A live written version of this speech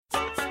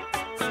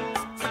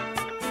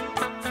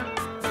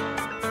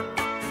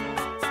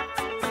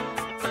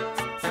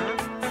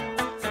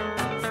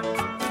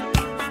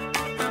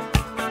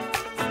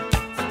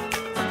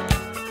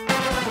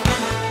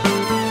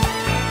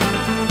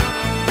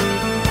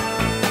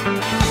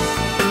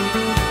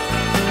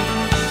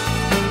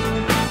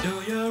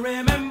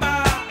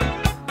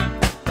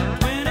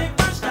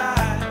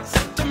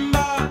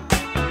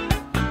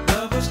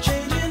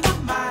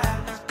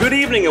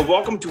evening and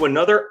welcome to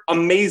another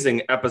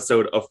amazing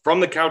episode of From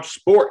the Couch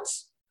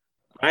Sports.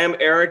 I am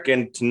Eric,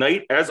 and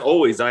tonight, as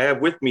always, I have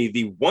with me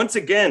the once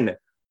again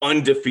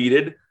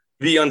undefeated,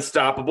 the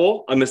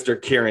unstoppable, Mr.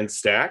 Kieran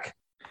Stack.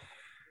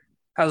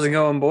 How's it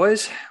going,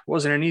 boys?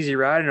 Wasn't an easy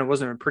ride, and it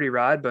wasn't a pretty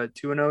ride, but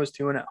 2-0 is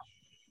 2-0.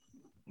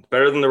 It's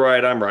better than the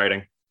ride I'm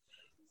riding.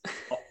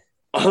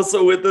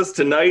 Also with us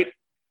tonight,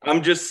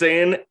 I'm just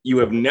saying, you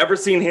have never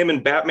seen him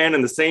and Batman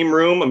in the same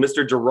room,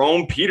 Mr.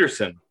 Jerome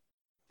Peterson.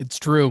 It's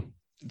true.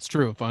 It's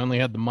true. If I only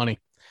had the money.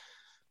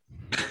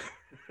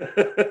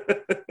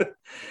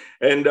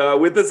 And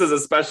with us as a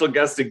special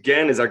guest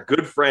again is our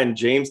good friend,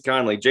 James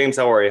Conley. James,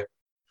 how are you?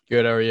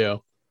 Good. How are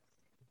you?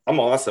 I'm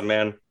awesome,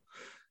 man.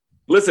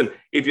 Listen,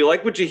 if you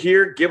like what you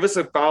hear, give us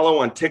a follow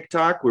on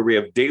TikTok where we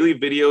have daily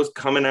videos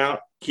coming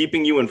out,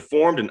 keeping you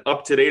informed and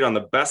up to date on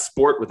the best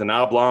sport with an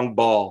oblong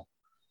ball.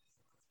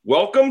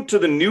 Welcome to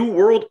the New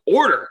World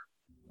Order.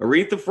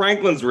 Aretha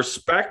Franklin's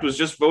Respect was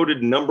just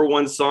voted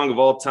 #1 song of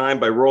all time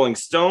by Rolling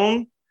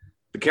Stone.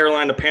 The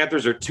Carolina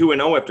Panthers are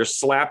 2-0 after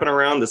slapping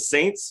around the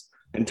Saints,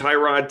 and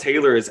Tyrod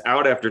Taylor is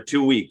out after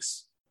 2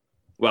 weeks.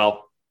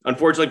 Well,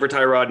 unfortunately for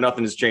Tyrod,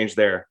 nothing has changed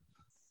there.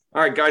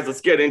 All right, guys, let's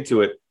get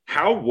into it.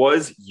 How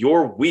was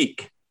your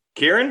week?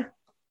 Kieran?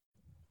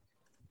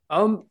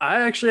 I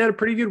actually had a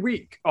pretty good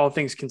week, all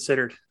things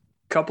considered.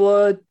 Couple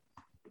of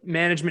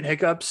management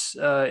hiccups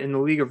in the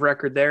league of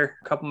record there.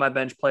 A couple of my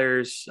bench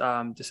players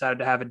decided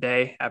to have a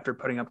day after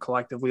putting up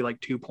collectively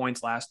like 2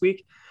 points last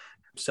week.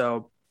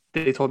 So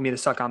they told me to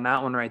suck on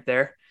that one right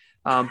there.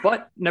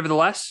 But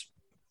nevertheless,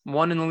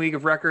 one in the league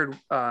of record,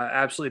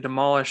 absolutely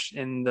demolished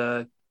in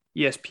the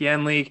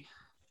ESPN league.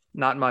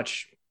 Not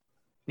much,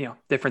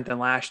 different than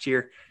last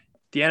year.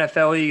 The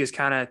NFL league is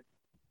kind of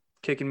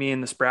kicking me in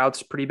the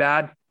sprouts pretty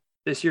bad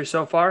this year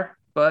so far.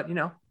 But,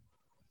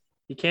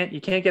 you can't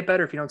get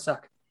better if you don't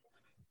suck.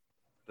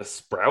 The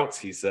sprouts,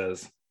 he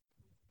says.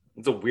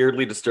 It's a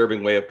weirdly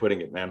disturbing way of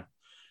putting it, man.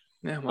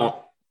 Yeah,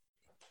 well,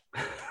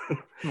 I'm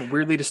a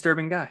weirdly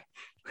disturbing guy.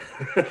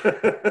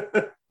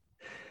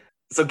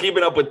 So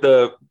keeping up with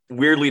the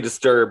weirdly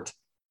disturbed,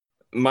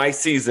 my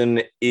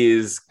season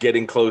is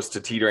getting close to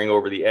teetering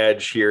over the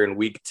edge here in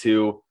week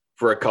 2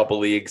 for a couple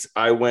leagues.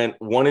 I went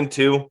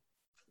 1-2.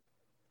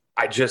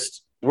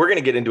 We're going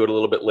to get into it a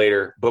little bit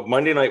later, but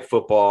Monday Night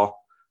Football,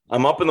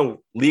 I'm up in the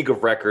league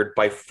of record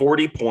by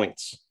 40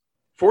 points.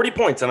 40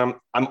 points, and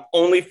I'm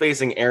only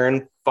facing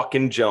Aaron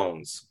fucking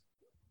Jones.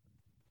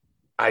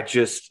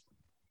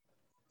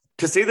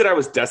 To say that I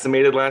was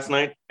decimated last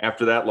night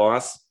after that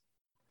loss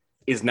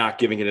is not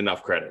giving it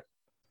enough credit.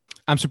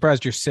 I'm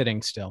surprised you're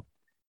sitting still.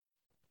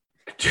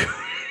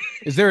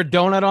 Is there a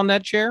donut on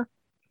that chair?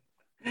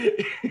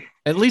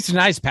 At least an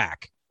ice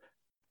pack.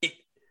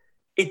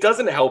 It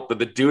doesn't help that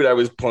the dude I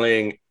was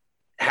playing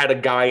had a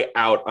guy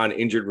out on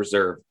injured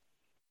reserve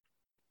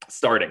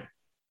starting.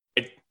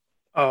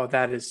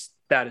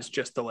 That is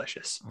just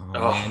delicious.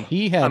 And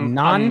he had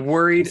I'm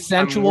worried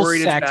sex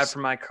it's bad for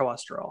my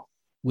cholesterol.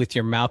 With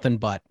your mouth and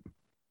butt.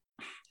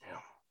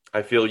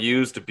 I feel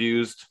used,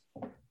 abused,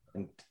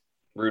 and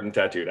rude and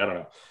tattooed. I don't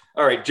know.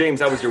 All right, James,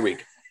 how was your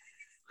week?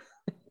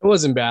 It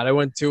wasn't bad. I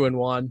went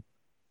 2-1. I'm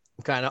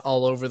kind of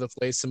all over the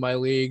place in my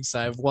leagues.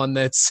 I have one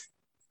that's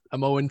I'm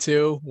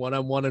 0-2, one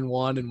I'm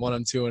 1-1, and one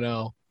I'm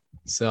 2-0.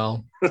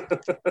 So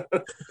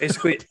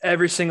basically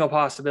every single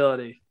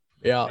possibility.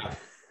 Yeah.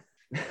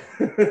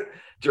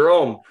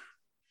 Jerome.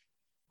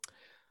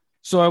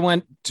 So I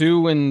went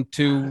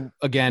 2-2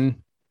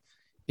 again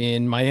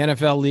in my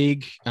NFL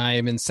league. I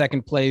am in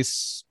second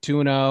place,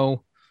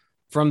 2-0.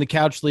 From the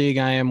couch league,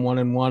 I am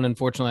 1-1.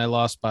 Unfortunately, I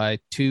lost by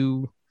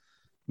 2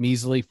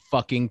 measly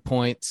fucking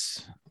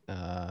points.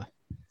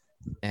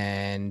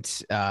 And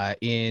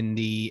in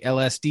the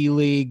LSD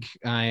league,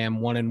 I am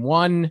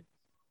 1-1.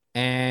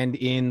 And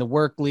in the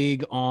work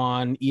league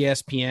on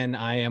ESPN,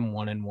 I am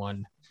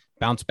 1-1.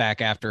 Bounce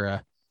back after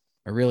a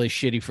really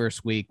shitty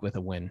first week with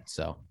a win.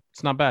 So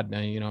it's not bad.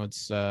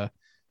 It's,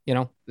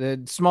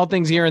 the small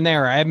things here and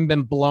there. I haven't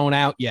been blown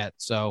out yet.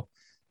 So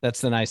that's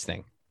the nice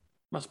thing.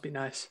 Must be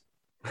nice.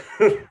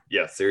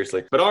 Yeah,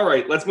 seriously. But all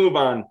right, let's move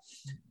on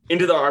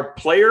into our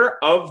player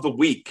of the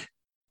week.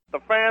 The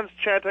fans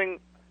chanting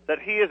that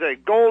he is a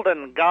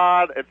golden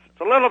god. It's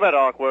a little bit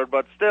awkward,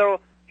 but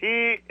still,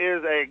 he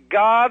is a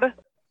god.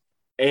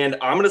 And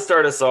I'm going to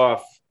start us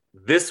off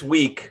this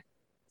week.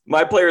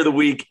 My player of the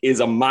week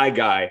is my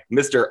guy,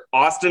 Mr.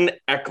 Austin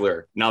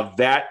Ekeler. Now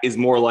that is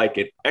more like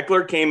it.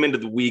 Ekeler came into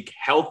the week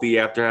healthy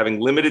after having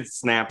limited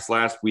snaps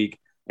last week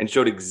and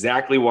showed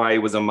exactly why he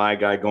was my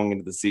guy going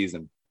into the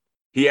season.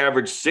 He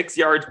averaged 6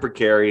 yards per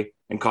carry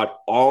and caught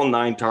all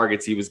 9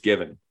 targets he was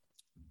given.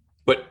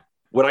 But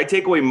what I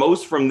take away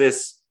most from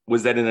this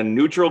was that in a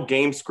neutral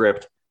game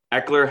script,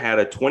 Ekeler had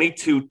a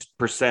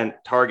 22%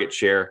 target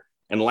share,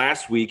 and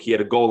last week he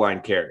had a goal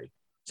line carry.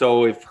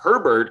 So if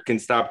Herbert can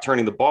stop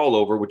turning the ball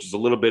over, which is a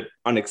little bit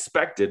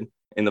unexpected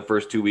in the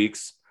first 2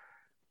 weeks,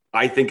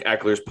 I think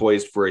Ekeler's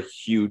poised for a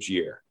huge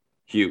year.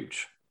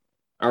 Huge.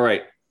 All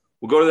right.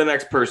 We'll go to the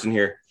next person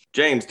here.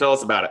 James, tell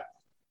us about it.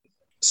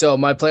 So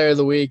my player of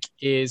the week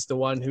is the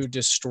one who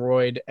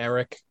destroyed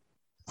Eric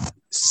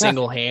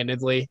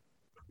single-handedly,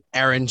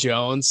 Aaron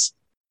Jones.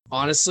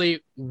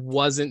 Honestly,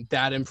 wasn't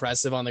that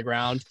impressive on the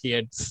ground. He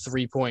had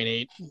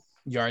 3.8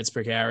 yards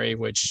per carry,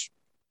 which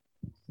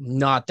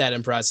not that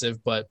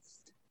impressive, but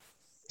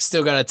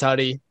still got a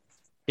tutty.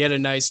 He had a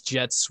nice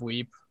jet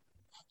sweep.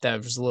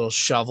 That was a little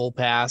shovel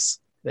pass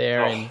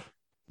there, and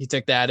he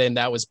took that in.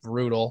 That was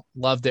brutal.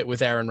 Loved it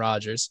with Aaron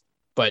Rodgers.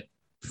 But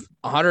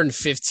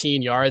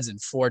 115 yards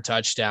and 4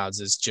 touchdowns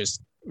is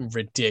just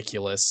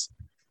ridiculous,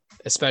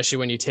 especially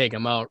when you take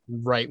him out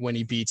right when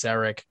he beats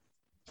Eric,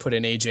 put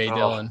in A.J.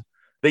 Dillon.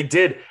 They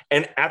did.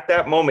 And at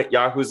that moment,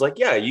 Yahoo's like,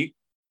 yeah, you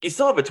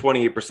still have a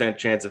 28%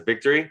 chance of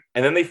victory.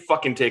 And then they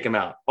fucking take him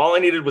out. All I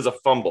needed was a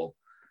fumble,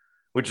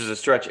 which is a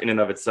stretch in and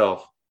of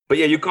itself. But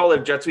yeah, you call it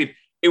a jet sweep.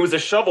 It was a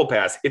shovel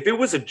pass. If it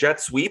was a jet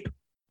sweep,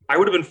 I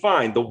would have been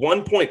fine. The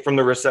 1 point from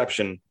the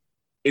reception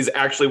is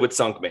actually what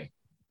sunk me.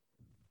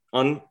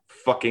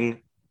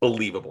 Unfucking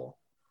believable.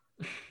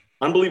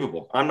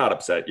 Unbelievable. I'm not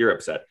upset. You're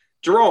upset.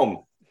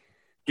 Jerome,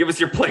 give us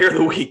your player of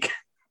the week.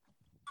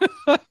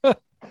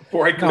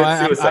 Before I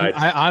commit suicide.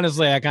 I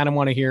honestly, I kind of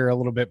want to hear a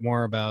little bit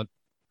more about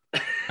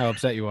how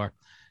upset you are.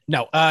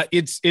 No,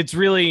 it's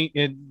really,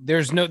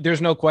 there's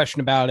no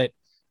question about it.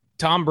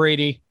 Tom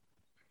Brady.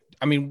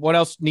 I mean, what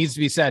else needs to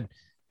be said?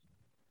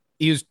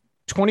 He was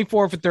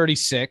 24 for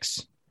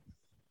 36,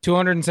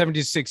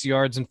 276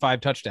 yards and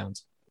 5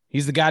 touchdowns.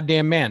 He's the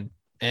goddamn man.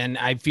 And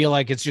I feel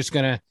like it's just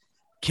going to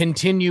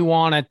continue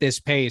on at this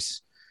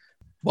pace.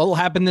 What will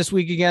happen this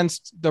week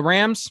against the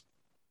Rams?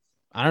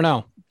 I don't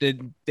know.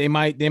 They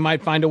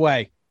might find a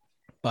way,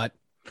 but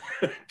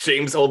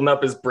James holding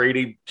up his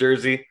Brady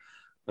jersey.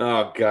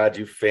 Oh God,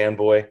 you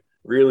fanboy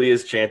really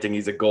is chanting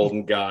he's a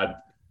golden god.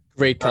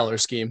 Great color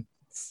scheme.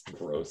 It's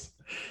gross.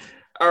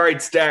 All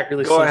right, Stack,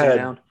 Really go ahead.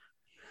 down.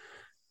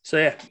 So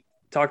yeah,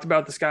 talked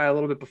about this guy a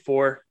little bit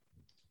before.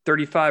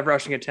 35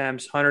 rushing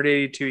attempts,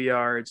 182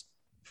 yards,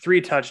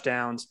 3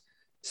 touchdowns,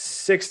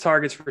 6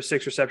 targets for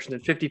 6 receptions,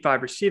 and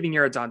 55 receiving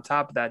yards on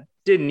top of that.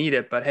 Didn't need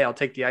it, but hey, I'll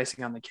take the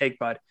icing on the cake,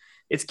 bud.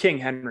 It's King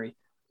Henry.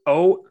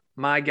 Oh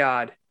my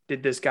God,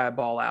 did this guy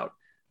ball out?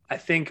 I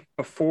think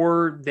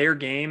before their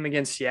game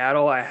against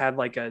Seattle, I had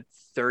like a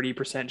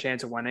 30%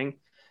 chance of winning.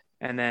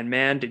 And then,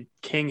 man, did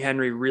King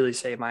Henry really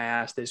save my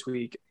ass this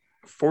week?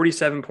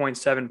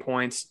 47.7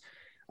 points.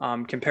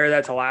 Compare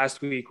that to last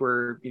week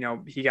where,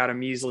 he got a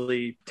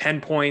measly 10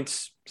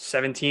 points,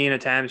 17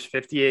 attempts,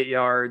 58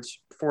 yards,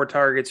 4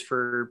 targets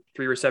for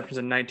 3 receptions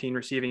and 19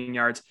 receiving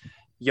yards.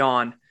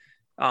 Yawn.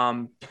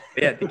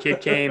 Yeah,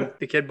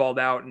 the kid balled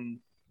out, and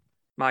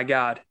my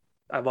God,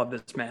 I love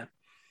this man.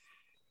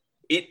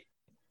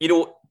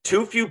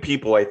 Too few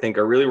people, I think,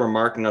 are really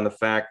remarking on the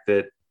fact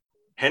that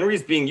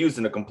Henry's being used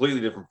in a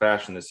completely different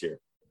fashion this year.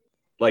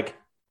 Like,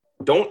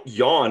 don't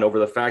yawn over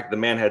the fact that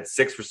the man had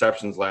 6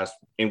 receptions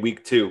in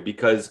week 2,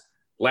 because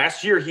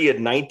last year he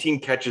had 19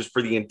 catches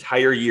for the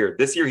entire year.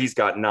 This year he's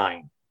got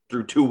 9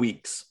 through 2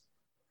 weeks.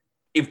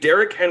 If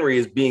Derrick Henry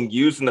is being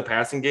used in the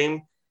passing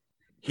game,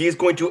 he is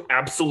going to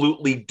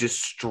absolutely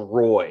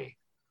destroy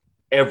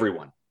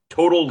everyone.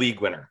 Total league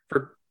winner.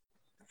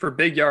 For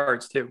big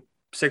yards, too.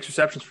 6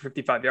 receptions for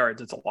 55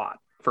 yards. It's a lot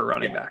for a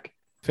running back.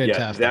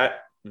 fantastic. Yeah,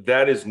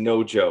 that is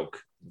no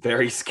joke.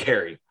 Very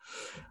scary.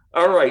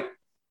 All right.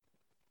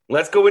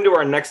 Let's go into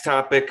our next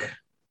topic.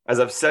 As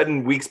I've said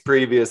in weeks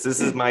previous, this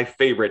is my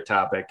favorite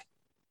topic.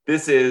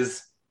 This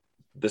is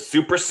the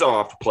super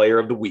soft player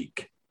of the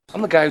week.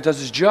 I'm the guy who does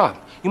his job.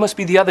 You must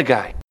be the other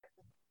guy.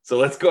 So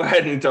let's go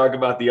ahead and talk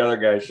about the other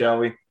guys, shall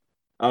we?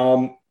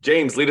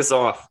 James, lead us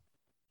off.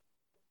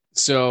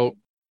 So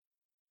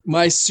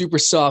my super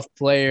soft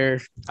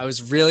player, I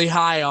was really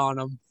high on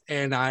him,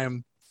 and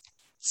I'm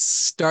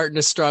starting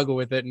to struggle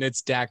with it, and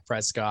it's Dak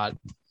Prescott.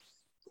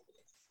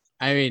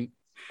 I mean,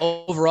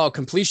 overall,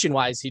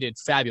 completion-wise, he did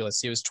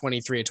fabulous. He was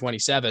 23 of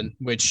 27,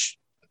 which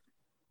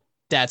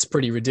that's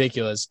pretty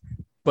ridiculous.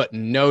 But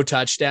no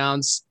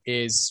touchdowns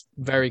is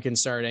very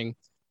concerning.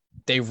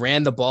 They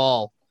ran the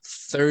ball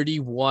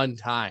 31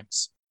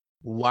 times.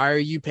 Why are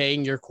you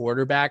paying your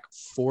quarterback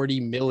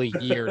 $40 million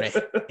a year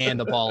to hand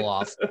the ball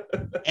off?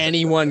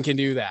 Anyone can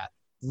do that.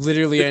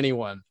 Literally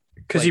anyone.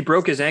 Because he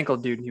broke his ankle,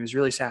 dude, and he was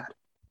really sad.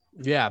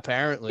 Yeah,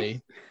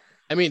 apparently.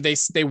 I mean,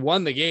 they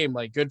won the game,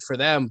 like, good for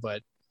them,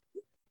 but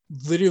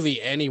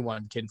literally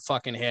anyone can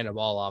fucking hand the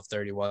ball off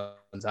 31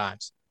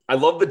 times. I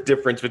love the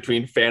difference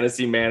between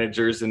fantasy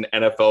managers and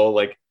NFL,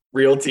 like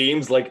real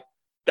teams. Like,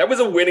 that was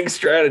a winning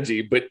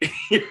strategy, but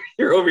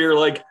you're over here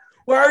like,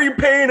 why are you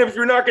paying him if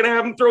you're not going to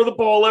have him throw the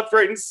ball left,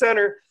 right, and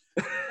center?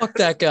 Fuck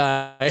that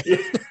guy.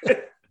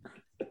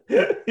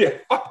 Yeah,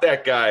 fuck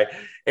that guy.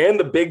 And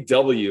the big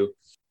W.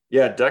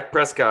 Yeah, Dak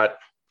Prescott,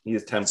 he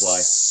is Templi.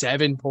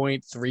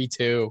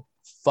 7.32.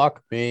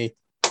 Fuck me.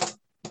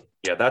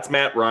 Yeah, that's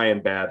Matt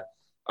Ryan bad.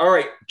 All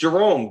right,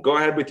 Jerome, go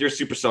ahead with your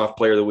super soft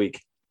player of the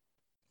week.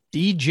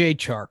 DJ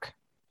Chark.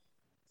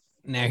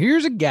 Now,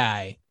 here's a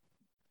guy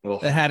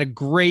that had a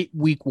great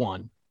week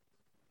 1.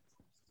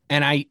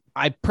 And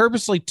I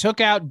purposely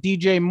took out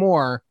DJ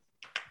Moore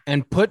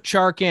and put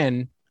Chark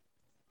in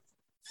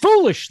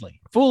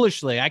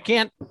foolishly. I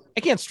can't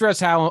stress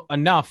how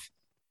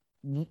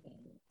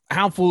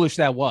foolish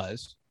that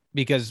was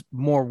because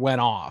Moore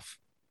went off.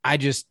 I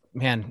just,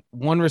 man,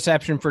 one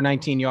reception for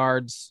 19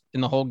 yards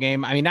in the whole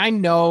game. I mean, I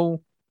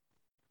know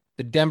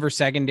the Denver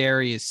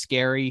secondary is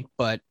scary,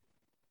 but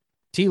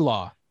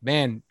T-Law,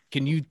 man,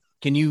 can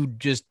you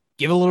just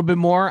give a little bit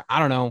more? I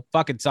don't know.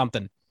 Fucking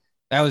something.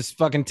 That was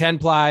fucking 10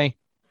 ply.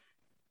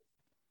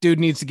 Dude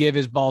needs to give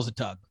his balls a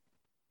tug.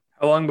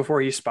 How long before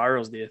he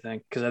spirals do you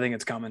think? Because I think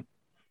it's coming.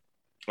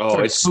 Oh,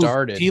 It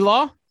started.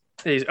 T-Law?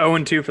 He's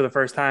 0-2 for the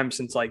first time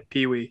since like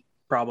Pee Wee,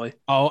 probably.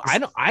 Oh,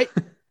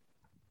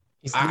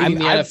 He's leading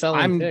the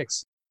NFL in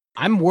picks.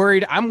 I'm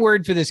worried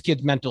for this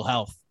kid's mental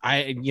health.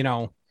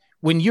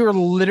 When you're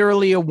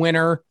literally a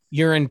winner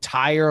your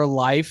entire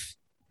life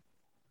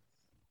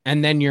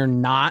and then you're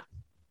not,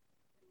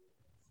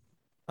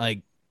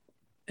 like,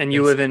 and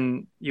you live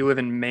in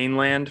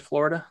mainland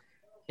Florida?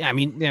 Yeah, I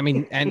mean,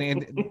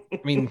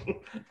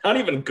 not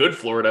even good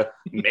Florida,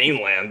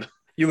 mainland.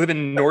 You live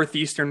in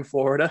northeastern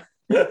Florida?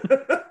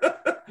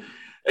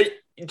 Hey,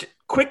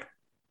 quick,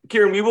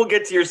 Kieran, we will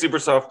get to your super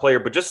soft player,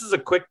 but just as a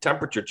quick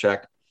temperature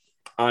check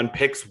on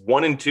picks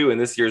 1 and 2 in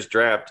this year's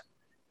draft,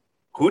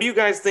 who do you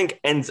guys think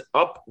ends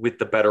up with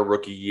the better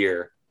rookie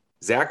year,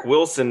 Zach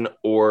Wilson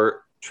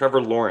or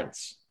Trevor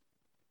Lawrence?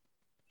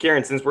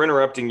 Kieran, since we're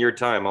interrupting your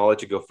time, I'll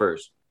let you go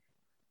first.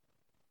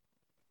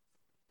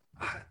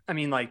 I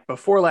mean, like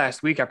before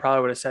last week, I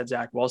probably would have said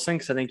Zach Wilson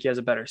because I think he has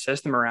a better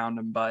system around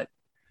him. But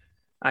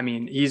I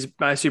mean, he's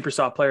my super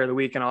soft player of the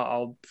week, and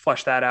I'll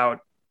flesh that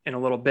out in a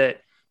little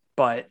bit.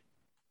 But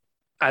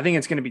I think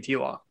it's going to be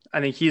T-Law. I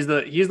think he's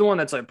the one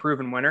that's a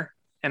proven winner,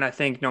 and I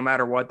think no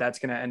matter what, that's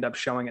going to end up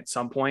showing at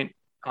some point.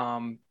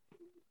 I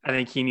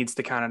think he needs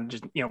to kind of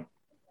just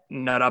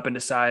nut up and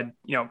decide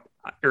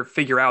or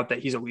figure out that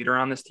he's a leader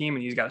on this team,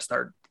 and he's got to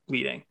start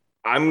leading.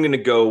 I'm going to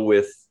go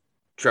with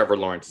Trevor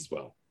Lawrence as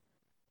well.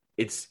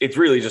 It's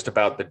really just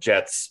about the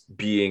Jets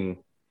being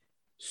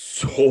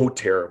so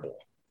terrible.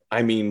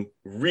 I mean,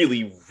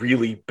 really,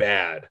 really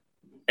bad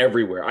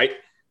everywhere.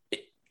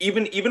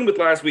 Even with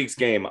last week's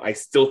game, I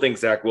still think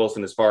Zach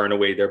Wilson is far and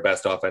away their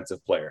best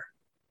offensive player.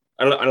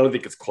 I don't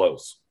think it's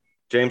close.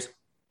 James?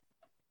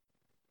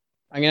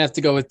 I'm gonna have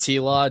to go with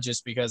T-Law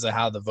just because of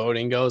how the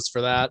voting goes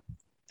for that.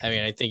 I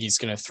mean, I think he's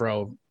gonna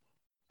throw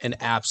an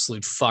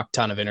absolute fuck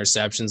ton of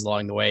interceptions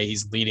along the way.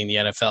 He's leading the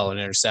NFL in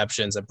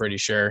interceptions, I'm pretty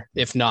sure,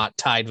 if not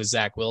tied with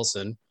Zach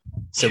Wilson.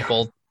 So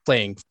both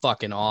playing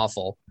fucking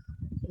awful.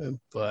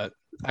 But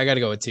I got to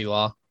go with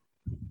T-Law.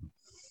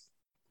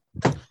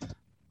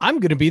 I'm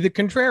going to be the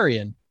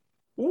contrarian.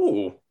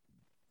 Ooh.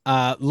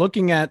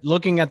 Looking at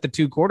the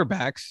two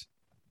quarterbacks,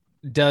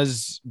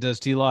 does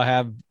T-Law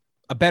have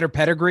a better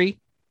pedigree?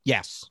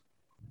 Yes.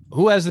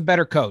 Who has the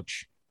better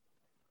coach?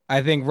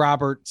 I think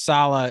Robert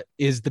Saleh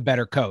is the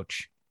better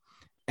coach.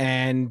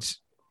 And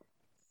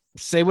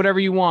say whatever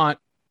you want.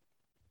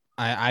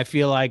 I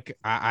feel like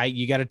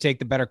you got to take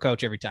the better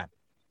coach every time.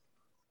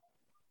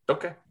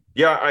 Okay.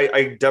 Yeah,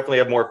 I definitely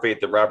have more faith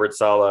that Robert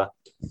Saleh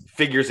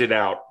figures it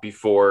out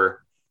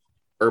before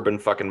Urban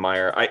fucking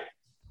Meyer.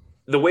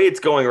 The way it's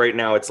going right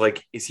now, it's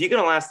like, is he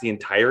going to last the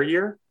entire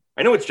year?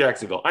 I know it's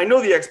Jacksonville. I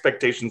know the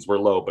expectations were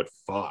low, but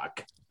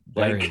fuck.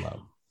 Very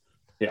low.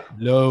 Yeah.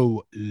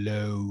 Low.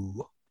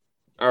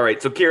 All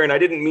right. So, Kieran, I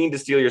didn't mean to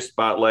steal your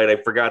spotlight. I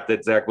forgot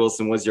that Zach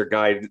Wilson was your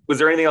guy. Was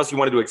there anything else you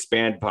wanted to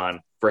expand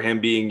upon for him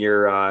being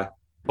your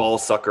ball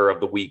sucker of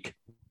the week?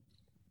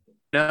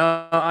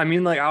 No, I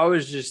mean, like, I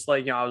was just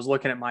like, I was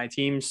looking at my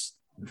teams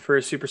for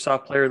a super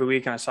soft player of the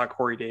week, and I saw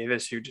Corey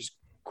Davis, who just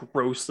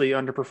grossly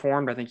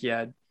underperformed. I think he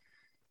had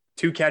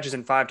 2 catches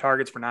and 5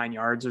 targets for 9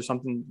 yards or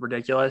something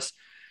ridiculous.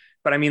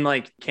 But I mean,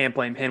 like, can't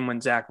blame him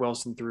when Zach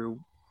Wilson threw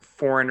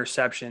 4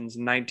 interceptions,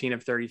 19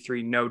 of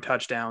 33, no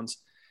touchdowns,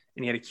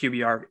 and he had a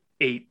QBR of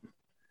 8.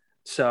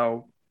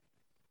 So,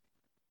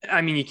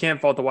 I mean, you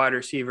can't fault the wide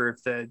receiver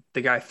if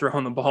the guy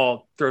throwing the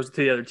ball throws it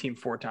to the other team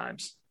 4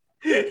 times.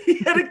 He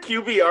had a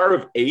QBR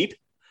of 8.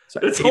 So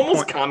it's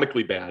almost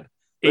comically bad.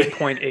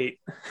 8.8.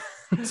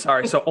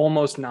 Sorry, so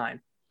almost 9.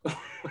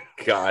 Oh my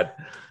God.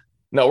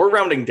 No, we're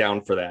rounding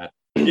down for that.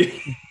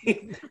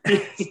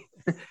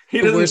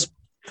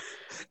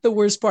 The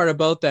worst part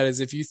about that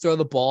is if you throw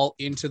the ball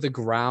into the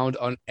ground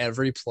on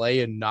every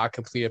play and not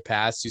complete a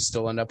pass, you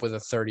still end up with a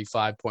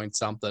 35 point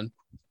something.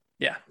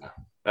 Yeah.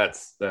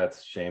 That's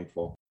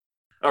shameful.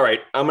 All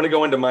right. I'm going to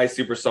go into my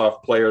super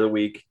soft player of the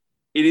week.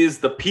 It is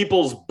the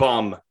people's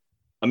bum,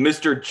 a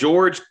Mr.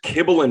 George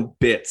Kibble and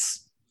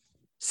Bits.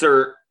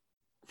 Sir,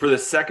 for the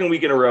second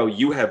week in a row,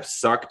 you have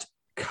sucked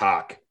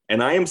cock.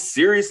 And I am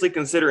seriously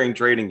considering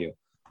trading you.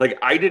 Like,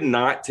 I did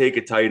not take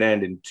a tight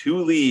end in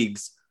 2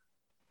 leagues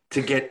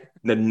to get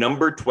the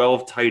number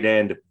 12 tight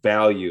end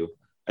value.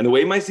 And the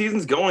way my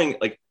season's going,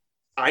 like,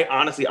 I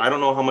don't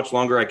know how much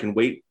longer I can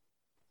wait.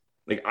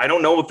 Like, I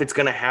don't know if it's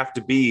going to have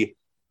to be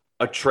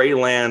a Trey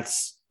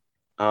Lance,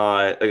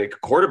 like a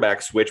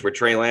quarterback switch where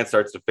Trey Lance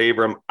starts to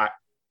favor him.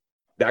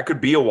 That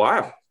could be a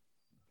while.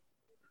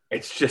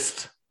 It's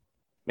just,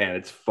 man,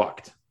 it's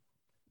fucked.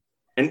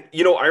 And,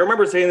 I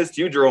remember saying this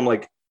to you, Jerome,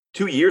 like,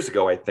 2 years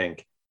ago, I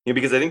think.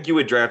 Because I think you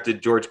had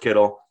drafted George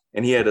Kittle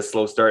and he had a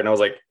slow start, and I was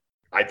like,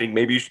 I think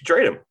maybe you should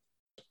trade him.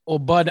 Well,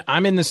 Bud,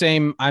 I'm in the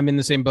same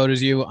boat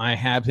as you. I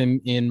have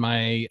him in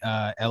my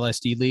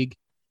LSD league,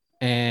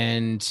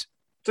 and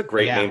It's a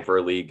great name for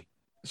a league.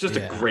 It's just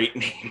a great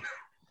name.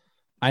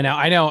 I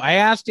know. I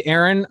asked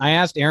Aaron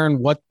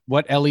what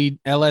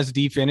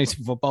LSD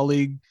Fantasy Football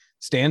League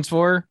stands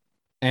for,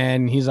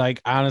 and he's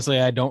like, honestly,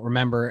 I don't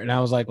remember. And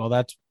I was like, well,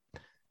 that's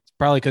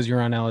probably because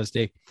you're on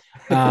LSD.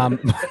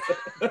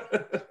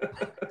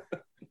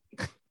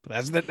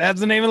 That's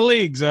the name of the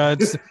league. So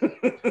it's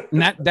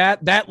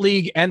that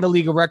league and the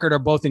League of Record are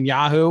both in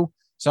Yahoo.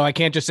 So I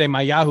can't just say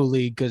my Yahoo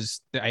league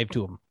because I have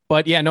two of them.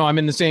 But yeah, no, I'm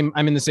in the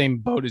same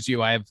boat as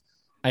you. I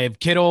have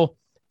Kittle,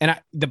 and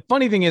the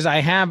funny thing is I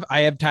have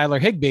Tyler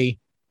Higbee,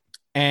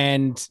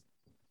 and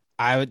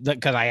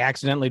because I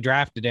accidentally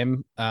drafted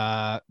him.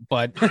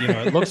 But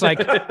it looks like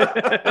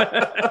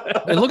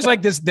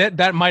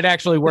that might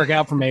actually work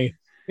out for me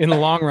in the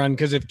long run,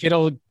 because if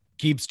Kittle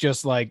keeps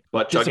just like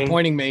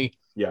disappointing me,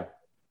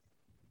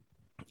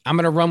 I'm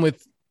going to run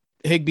with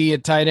Higbee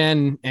at tight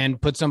end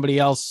and put somebody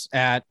else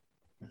at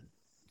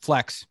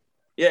flex.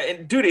 Yeah,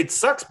 and dude, it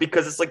sucks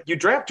because it's like you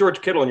draft George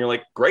Kittle and you're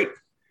like, great.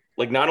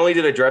 Like, not only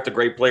did I draft a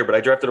great player, but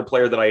I drafted a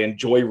player that I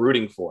enjoy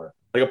rooting for,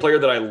 like a player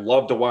that I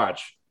love to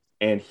watch,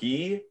 and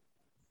he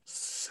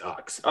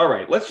sucks. All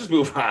right, let's just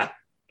move on.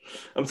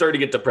 I'm starting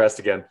to get depressed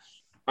again.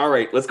 All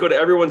right, let's go to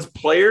everyone's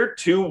player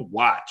to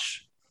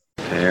watch.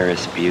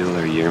 Ferris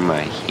Bueller, you're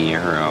my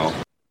hero.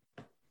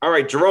 All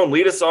right, Jerome,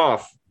 lead us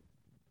off.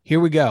 Here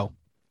we go.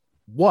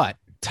 What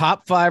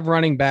top 5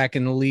 running back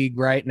in the league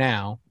right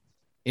now,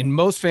 in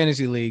most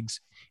fantasy leagues,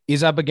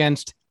 is up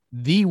against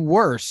the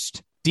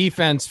worst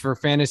defense for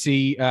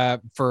fantasy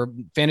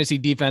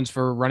defense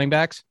for running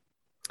backs?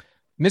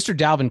 Mr.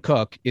 Dalvin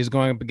Cook is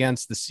going up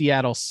against the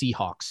Seattle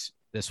Seahawks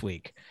this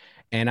week,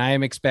 and I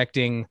am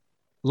expecting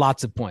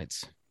lots of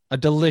points, a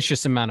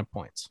delicious amount of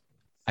points.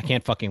 I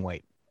can't fucking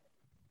wait.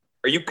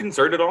 Are you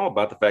concerned at all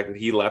about the fact that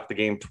he left the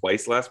game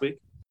twice last week?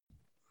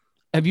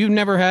 Have you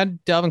never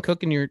had Dalvin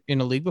Cook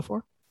in a league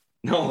before?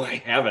 No, I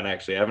haven't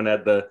actually. I haven't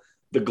had the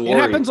glory.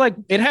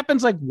 It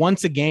happens like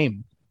once a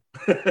game.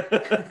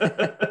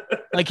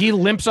 Like he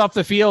limps off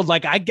the field.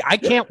 Like I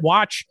can't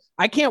watch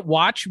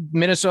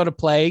Minnesota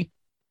play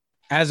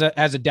as a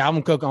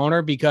Dalvin Cook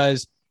owner,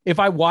 because if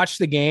I watch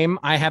the game,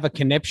 I have a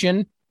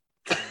conniption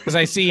because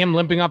I see him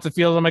limping off the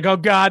field. I'm like, oh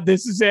God,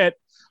 this is it.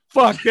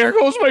 Fuck, there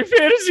goes my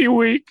fantasy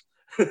week.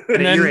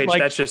 And at your age,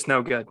 that's just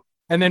no good.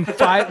 And then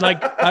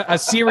a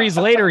series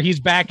later, he's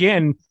back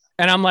in,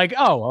 and I'm like,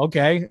 oh,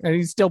 okay. And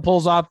he still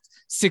pulls off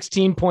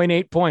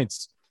 16.8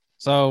 points.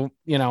 So,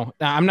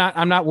 I'm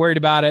not worried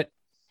about it.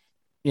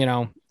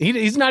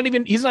 He's not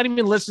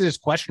even listed as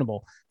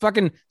questionable.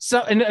 And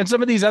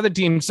some of these other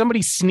teams,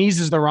 somebody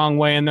sneezes the wrong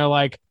way and they're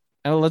like,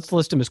 oh, let's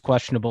list him as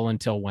questionable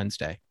until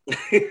Wednesday.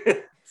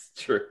 It's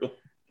true.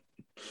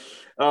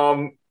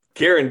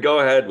 Kieran, go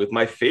ahead with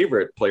my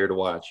favorite player to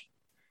watch.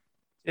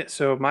 Yeah,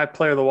 so my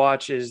player to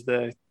watch is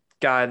the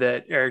guy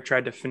that Eric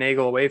tried to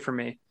finagle away from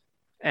me.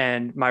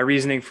 And my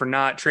reasoning for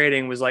not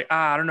trading was like,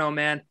 I don't know,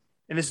 man.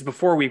 And this is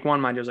before week 1,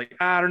 mind you. I was like,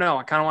 I don't know.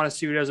 I kind of want to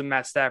see what he does with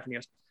Matt Stafford.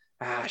 And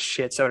he goes,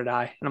 shit, so did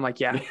I. And I'm like,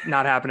 yeah,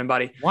 not happening,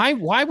 buddy.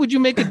 Why would you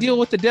make a deal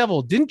with the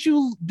devil? Didn't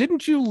you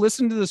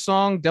listen to the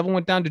song Devil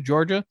Went Down to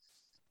Georgia?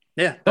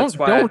 Yeah.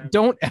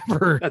 Don't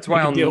ever. That's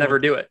why I'll never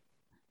do it.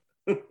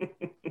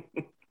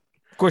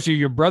 Of course,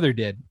 your brother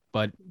did,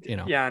 but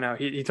Yeah, I know.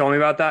 He told me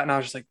about that, and I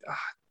was just like,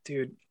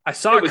 dude, I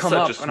saw it come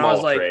up, and I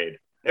was like,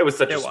 it was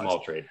such a small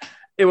trade.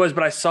 It was,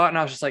 but I saw it, and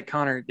I was just like,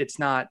 Connor, it's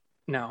not.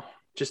 No,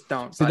 just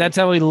don't. So that's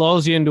how he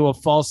lulls you into a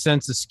false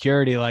sense of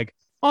security. Like,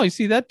 oh, you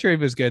see, that trade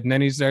was good, and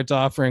then he starts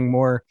offering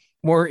more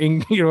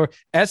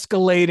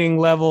escalating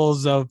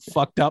levels of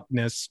fucked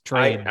upness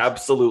trade. I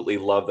absolutely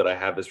love that I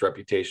have this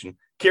reputation.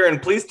 Kieran,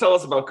 please tell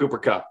us about Cooper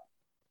Kupp.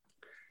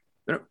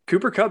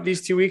 Cooper Kupp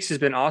these 2 weeks has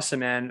been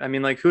awesome, man. I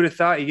mean, like, who'd have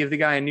thought you give the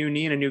guy a new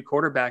knee and a new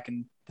quarterback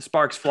and the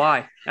sparks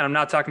fly? And I'm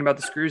not talking about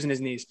the screws in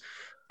his knees,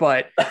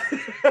 but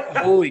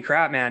holy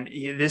crap, man.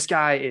 This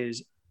guy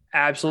is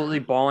absolutely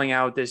balling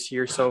out this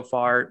year so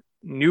far.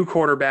 New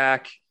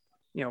quarterback,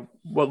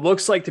 what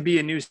looks like to be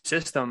a new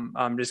system,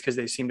 just because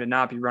they seem to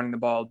not be running the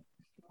ball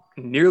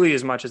nearly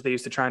as much as they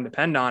used to try and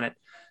depend on it.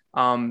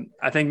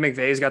 I think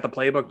McVay's got the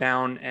playbook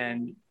down,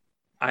 and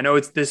I know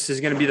this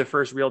is going to be the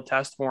first real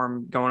test for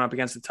him going up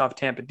against a tough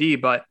Tampa D,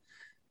 but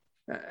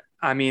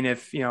I mean,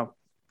 if,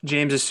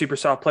 James' super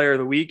soft player of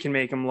the week can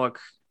make him look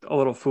a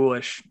little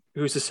foolish,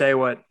 who's to say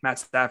what Matt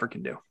Stafford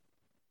can do?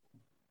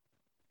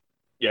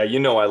 Yeah,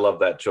 I love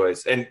that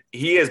choice. And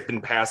he has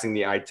been passing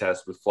the eye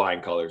test with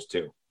flying colors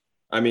too.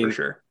 I mean, for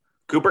sure.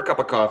 Cooper Cup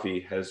of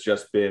Coffee has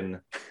just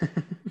been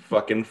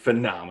fucking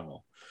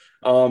phenomenal.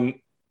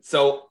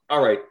 So,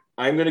 all right,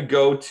 I'm going to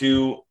go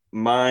to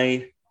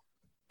my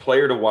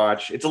player to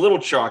watch. It's a little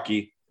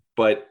chalky,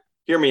 but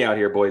hear me out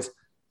here, boys.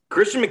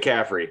 Christian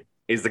McCaffrey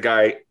is the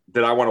guy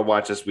that I want to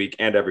watch this week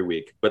and every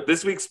week. But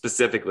this week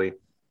specifically,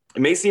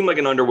 it may seem like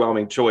an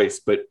underwhelming choice,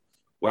 but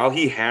while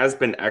he has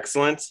been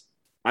excellent,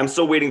 I'm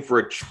still waiting for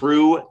a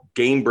true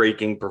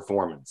game-breaking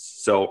performance.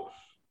 So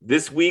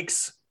this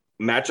week's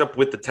matchup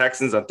with the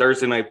Texans on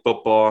Thursday Night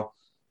Football,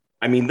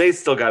 I mean, they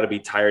still got to be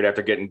tired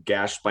after getting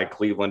gashed by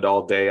Cleveland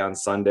all day on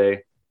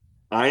Sunday.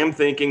 I am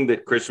thinking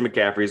that Christian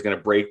McCaffrey is going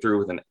to break through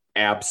with an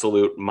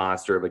absolute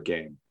monster of a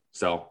game.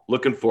 So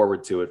looking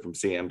forward to it from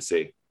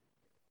CMC.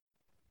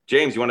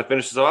 James, you want to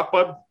finish this off,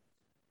 bud?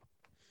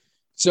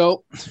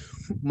 So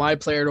my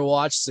player to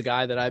watch is a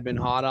guy that I've been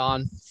hot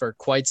on for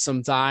quite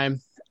some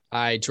time.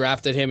 I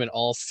drafted him in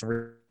all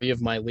 3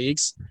 of my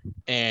leagues,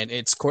 and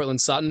it's Courtland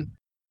Sutton.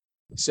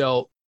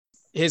 So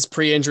his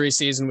pre-injury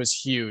season was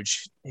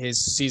huge.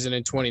 His season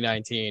in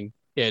 2019,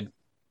 he had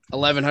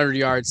 1,100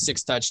 yards,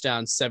 6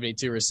 touchdowns,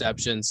 72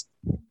 receptions.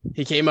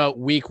 He came out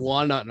week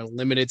 1 on a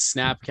limited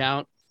snap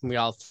count. We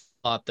all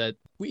thought that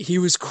he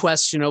was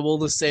questionable,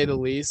 to say the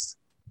least,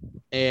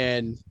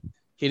 and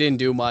he didn't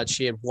do much.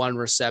 He had 1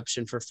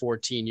 reception for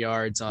 14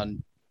 yards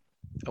on,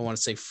 I want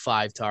to say,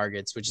 5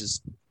 targets, which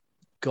is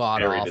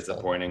god-awful. Very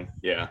disappointing,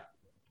 yeah.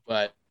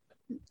 But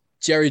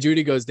Jerry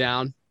Jeudy goes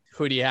down.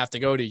 Who do you have to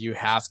go to? You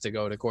have to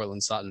go to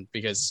Courtland Sutton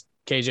because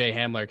KJ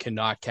Hamler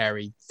cannot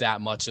carry that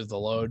much of the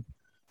load.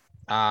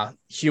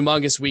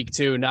 Humongous week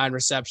 2, 9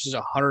 receptions,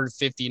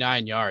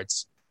 159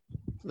 yards.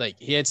 Like,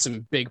 he had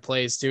some big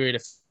plays too. He had a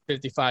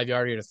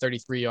 55-yarder, he had a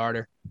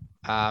 33-yarder.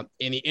 And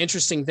the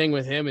interesting thing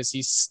with him is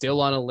he's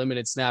still on a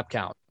limited snap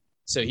count.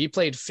 So he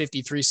played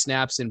 53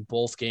 snaps in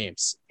both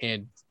games,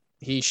 and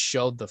he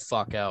showed the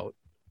fuck out.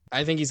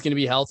 I think he's going to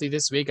be healthy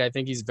this week. I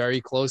think he's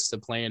very close to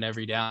playing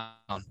every down.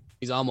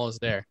 He's almost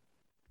there.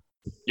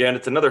 Yeah, and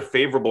it's another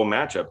favorable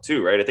matchup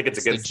too, right? I think it's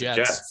against the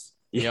Jets.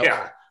 Yep.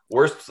 Yeah,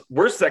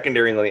 worst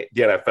secondary in the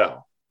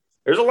NFL.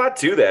 There's a lot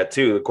to that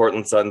too, the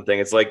Courtland Sutton thing.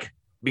 It's like,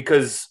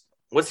 because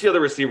what's the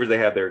other receivers they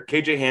have there?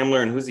 KJ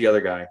Hamler, and who's the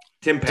other guy?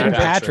 Tim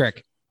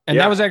Patrick. And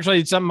that was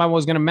actually something I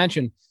was going to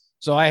mention.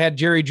 So I had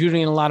Jerry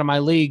Jeudy in a lot of my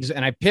leagues,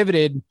 and I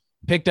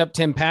picked up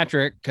Tim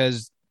Patrick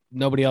because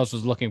nobody else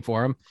was looking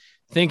for him,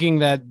 thinking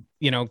that,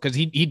 because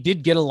he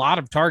did get a lot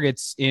of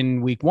targets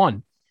in week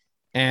 1.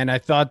 And I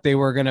thought they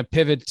were going to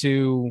pivot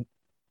to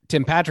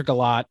Tim Patrick a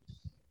lot.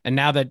 And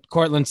now that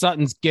Courtland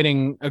Sutton's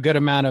getting a good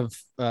amount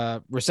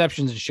of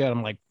receptions and shit,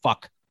 I'm like,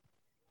 fuck.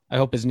 I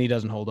hope his knee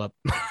doesn't hold up.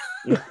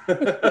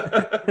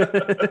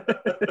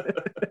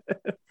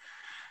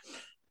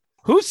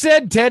 Who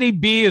said Teddy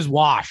B is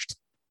washed?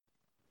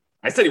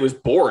 I said he was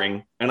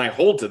boring, and I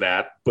hold to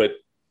that, but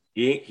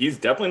he's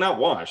definitely not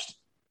washed.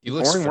 He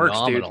looks boring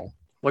phenomenal. works,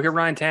 dude. Look at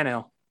Ryan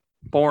Tannehill.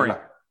 Boring.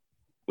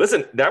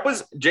 Listen, that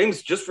was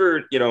James, just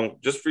for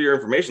your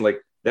information,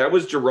 like that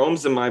was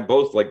Jerome's and my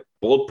both like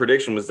bold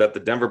prediction was that the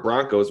Denver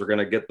Broncos were going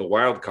to get the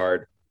wild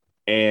card,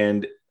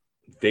 and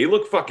they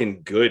look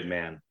fucking good,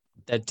 man.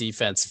 That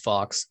defense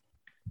fucks.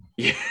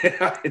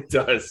 Yeah, it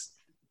does.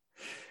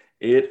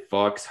 It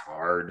fucks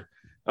hard.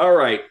 All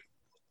right.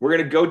 We're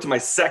going to go to my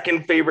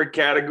second favorite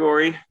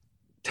category,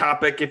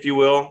 topic, if you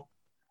will,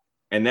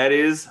 and that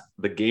is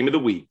the game of the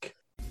week.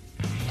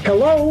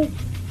 Hello?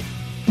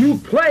 You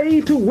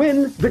play to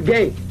win the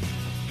game.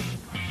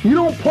 You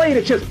don't play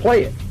to just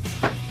play it.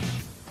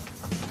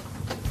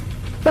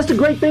 That's the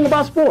great thing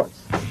about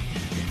sports.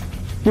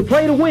 You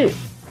play to win.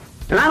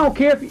 And I don't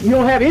care if you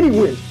don't have any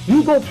wins.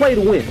 You go play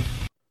to win.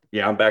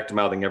 Yeah, I'm back to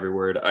mouthing every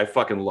word. I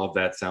fucking love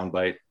that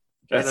soundbite.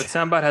 Yeah, that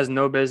soundbite has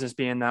no business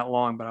being that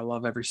long, but I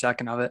love every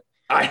second of it.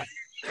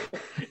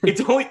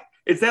 It's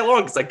that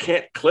long because I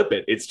can't clip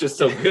it. It's just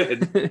so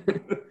good.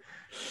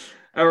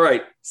 All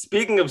right.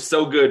 Speaking of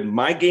so good,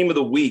 my game of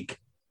the week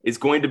is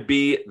going to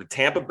be the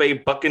Tampa Bay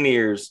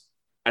Buccaneers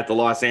at the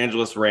Los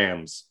Angeles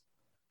Rams.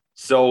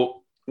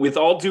 So with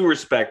all due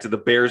respect to the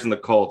Bears and the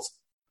Colts,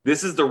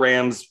 this is the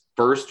Rams'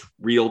 first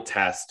real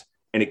test,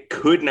 and it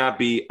could not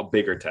be a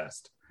bigger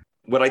test.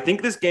 What I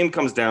think this game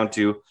comes down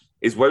to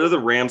is whether the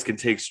Rams can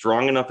take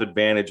strong enough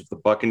advantage of the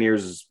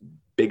Buccaneers'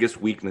 biggest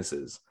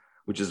weaknesses,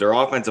 which is their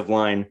offensive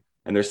line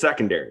and their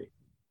secondary.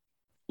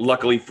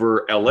 Luckily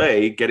for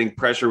LA, getting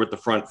pressure with the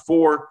front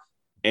four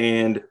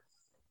and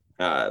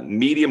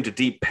medium to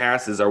deep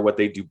passes are what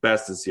they do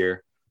best this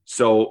year.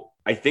 So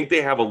I think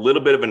they have a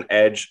little bit of an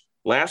edge.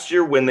 Last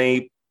year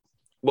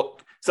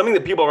something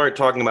that people aren't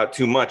talking about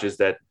too much is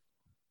that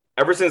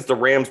ever since the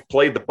Rams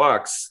played the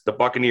Bucs, the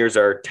Buccaneers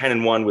are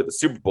 10-1 with a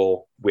Super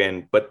Bowl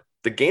win. But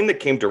the game that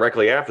came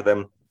directly after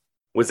them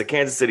was the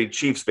Kansas City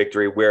Chiefs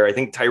victory, where I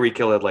think Tyreek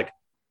Hill had like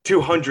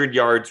 200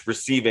 yards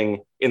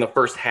receiving in the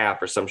first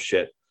half or some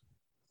shit.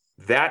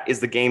 That is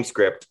the game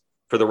script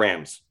for the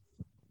Rams.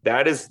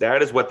 That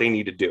is what they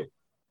need to do.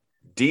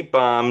 Deep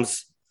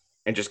bombs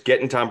and just get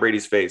in Tom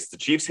Brady's face. The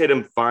Chiefs hit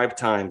him 5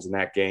 times in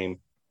that game.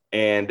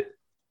 And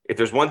if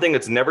there's one thing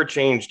that's never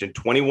changed in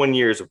 21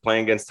 years of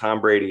playing against Tom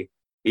Brady,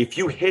 if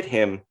you hit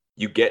him,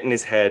 you get in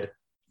his head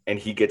and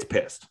he gets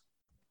pissed.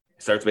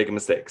 He starts making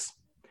mistakes.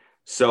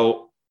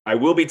 So I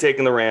will be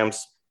taking the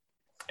Rams.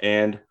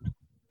 And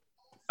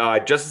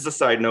just as a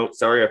side note,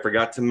 sorry, I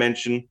forgot to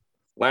mention,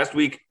 last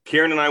week,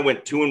 Kieran and I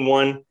went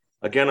 2-1.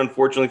 Again,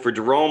 unfortunately for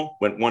Jerome,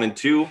 went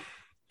 1-2.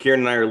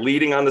 Kieran and I are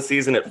leading on the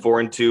season at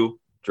 4-2.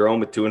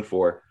 Jerome with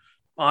 2-4.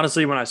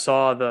 Honestly, when I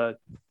saw the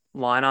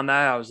line on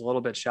that, I was a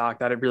little bit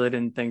shocked. I really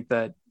didn't think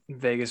that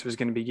Vegas was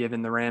going to be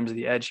giving the Rams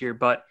the edge here,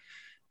 but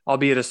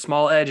albeit a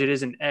small edge, it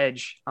is an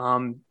edge.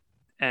 And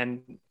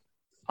I'm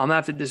gonna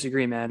have to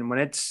disagree, man. When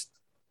it's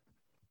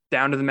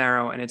down to the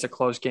marrow and it's a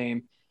close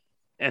game,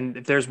 and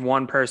if there's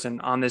one person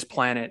on this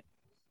planet,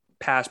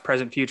 past,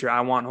 present, future,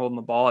 I want holding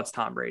the ball, it's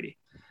Tom Brady.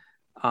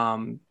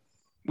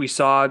 We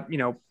saw,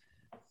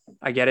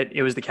 I get it.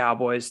 It was the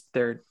Cowboys.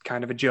 They're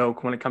kind of a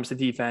joke when it comes to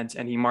defense,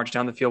 and he marched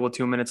down the field with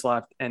 2 minutes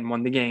left and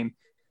won the game.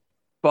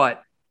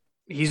 But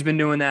he's been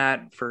doing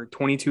that for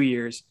 22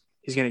 years.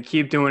 He's going to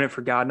keep doing it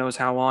for God knows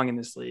how long in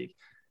this league.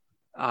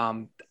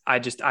 I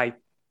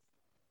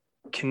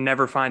can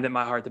never find it in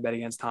my heart to bet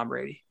against Tom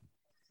Brady.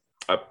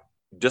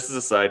 Just as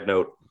a side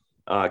note,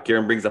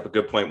 Kieran brings up a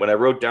good point. When I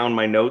wrote down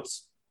my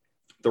notes,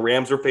 the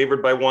Rams were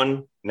favored by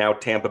 1. Now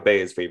Tampa Bay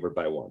is favored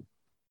by 1.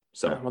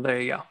 So, well, there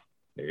you go.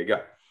 There you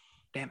go.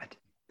 Damn it.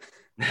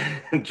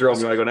 Jerome,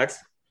 you want to go next?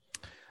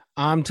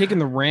 I'm taking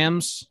the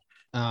Rams.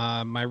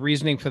 My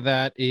reasoning for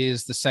that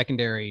is the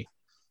secondary.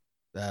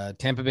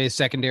 Tampa Bay's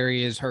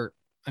secondary is hurt.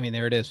 I mean,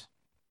 there it is.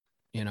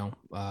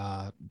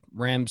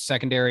 Rams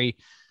secondary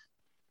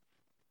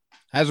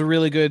has a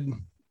really good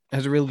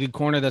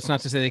corner. That's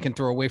not to say they can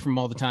throw away from them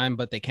all the time,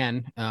 but they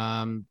can.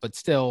 But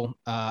still,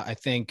 I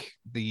think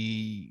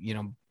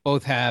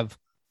both have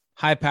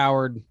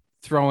high-powered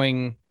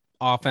throwing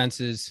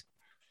offenses.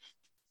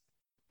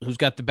 Who's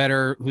got the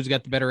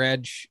better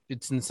edge?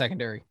 It's in the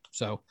secondary.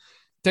 So,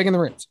 taking the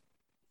Rams.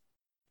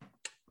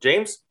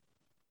 James?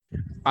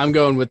 I'm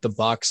going with the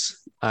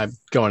Bucks. I'm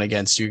going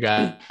against you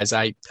guys.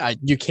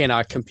 You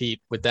cannot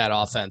compete with that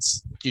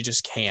offense. You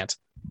just can't.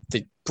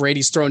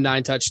 Brady's thrown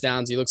 9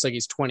 touchdowns. He looks like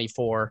he's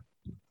 24.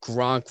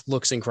 Gronk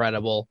looks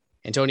incredible.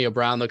 Antonio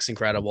Brown looks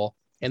incredible.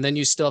 And then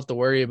you still have to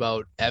worry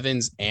about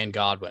Evans and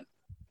Godwin.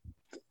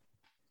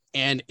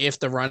 And if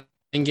the running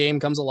game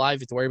comes alive,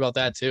 you have to worry about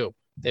that too.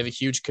 They have a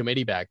huge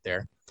committee back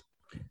there.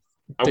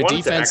 The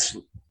defense.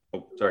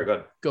 Sorry, go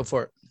ahead. Go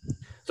for it.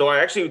 So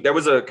there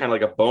was a kind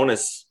of like a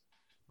bonus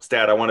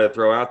stat I wanted to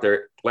throw out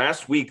there.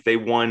 Last week, they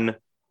won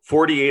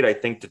 48, I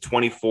think, to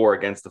 24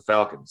 against the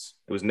Falcons.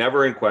 It was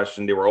never in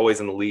question. They were always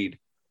in the lead.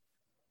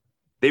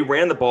 They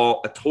ran the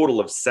ball a total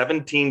of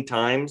 17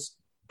 times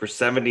for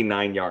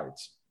 79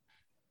 yards.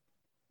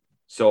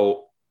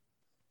 So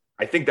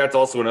I think that's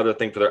also another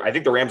thing I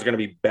think the Rams are going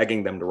to be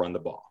begging them to run the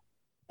ball.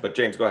 But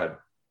James, go ahead.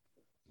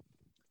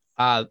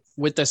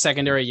 With the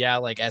secondary,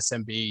 like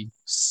SMB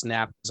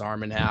snapped his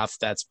arm in half.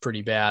 That's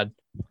pretty bad.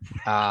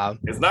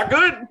 It's not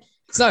good.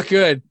 It's not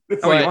good.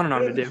 That's what you want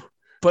him to do.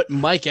 But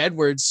Mike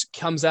Edwards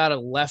comes out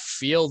of left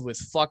field with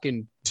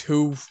fucking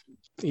 2.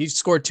 He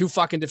scored 2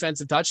 fucking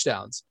defensive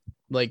touchdowns.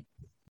 Like,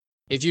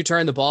 if you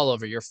turn the ball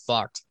over, you're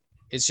fucked.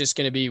 It's just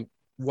going to be,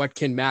 what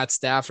can Matt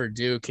Stafford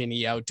do? Can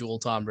he outduel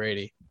Tom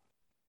Brady?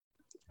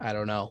 I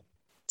don't know.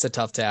 It's a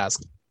tough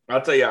task.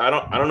 I'll tell you, I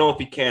don't know if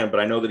he can, but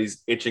I know that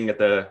he's itching at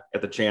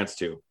the chance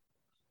to.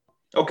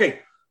 Okay,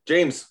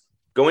 James,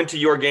 go into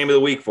your game of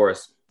the week for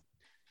us.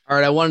 All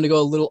right, I wanted to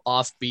go a little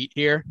offbeat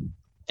here,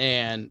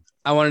 and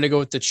I wanted to go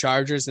with the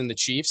Chargers and the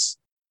Chiefs,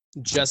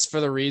 just for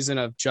the reason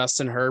of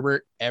Justin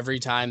Herbert. Every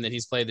time that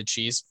he's played the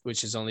Chiefs,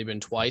 which has only been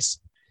twice,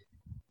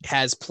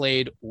 has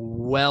played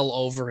well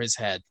over his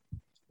head.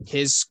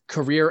 His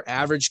career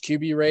average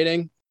QB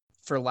rating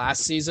for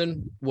last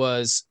season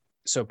was,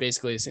 so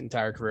basically his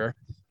entire career,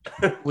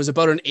 was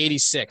about an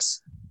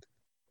 86.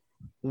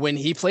 When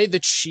he played the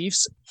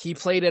Chiefs, he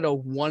played at a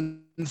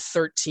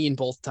 113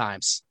 both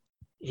times.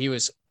 He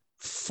was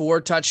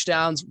 4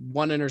 touchdowns,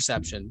 1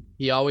 interception.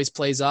 He always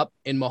plays up,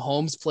 and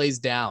Mahomes plays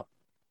down.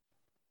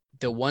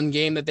 The one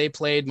game that they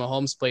played,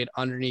 Mahomes played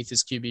underneath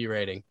his QB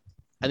rating.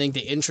 I think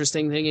the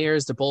interesting thing here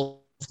is they're both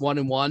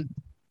 1-1.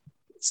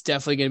 It's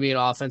definitely going to be an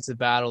offensive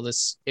battle.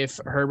 If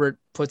Herbert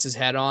puts his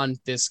head on,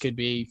 this could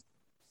be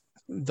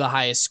the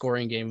highest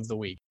scoring game of the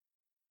week.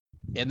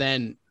 And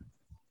then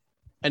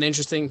an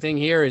interesting thing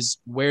here is,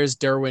 where's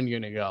Derwin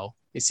going to go?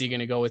 Is he going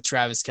to go with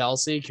Travis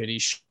Kelce? Could he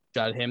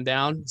shut him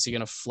down? Is he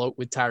going to float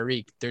with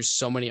Tyreek? There's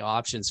so many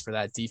options for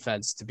that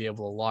defense to be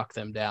able to lock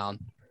them down.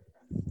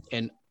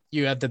 And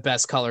you have the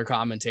best color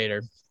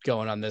commentator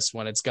going on this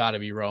one. It's got to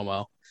be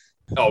Romo.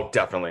 Oh,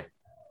 definitely.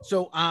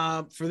 So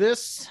for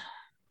this,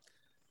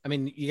 I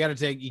mean, you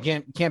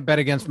can't bet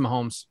against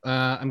Mahomes.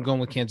 I'm going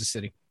with Kansas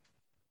City.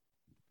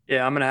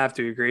 Yeah, I'm going to have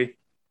to agree.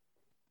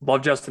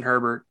 Love Justin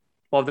Herbert.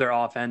 Love their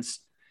offense.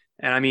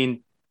 And I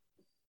mean,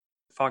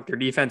 their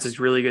defense is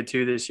really good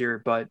too this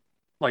year. But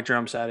like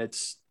Jerome said,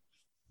 it's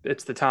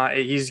the time.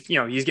 He's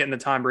getting the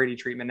Tom Brady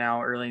treatment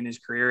now early in his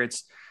career.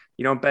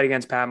 You don't bet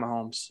against Pat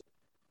Mahomes.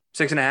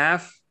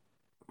 6.5,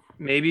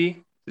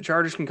 maybe the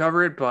Chargers can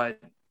cover it, but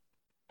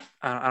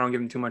I don't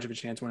give them too much of a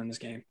chance winning this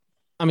game.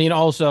 I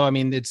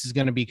mean, this is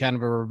going to be kind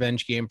of a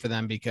revenge game for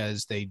them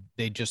because they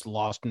just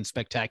lost in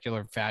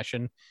spectacular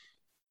fashion.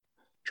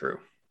 True.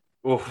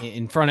 Oof.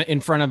 In front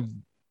of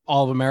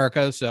all of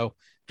America. So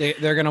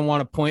they're going to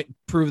want to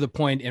prove the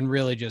point and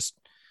really just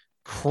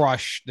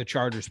crush the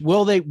Chargers.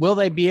 Will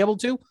they be able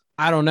to?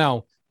 I don't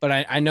know, but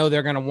I know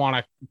they're going to want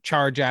to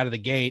charge out of the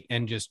gate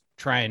and just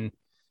try and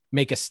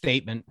make a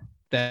statement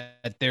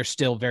that they're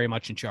still very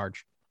much in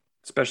charge.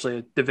 Especially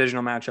a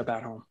divisional matchup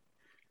at home.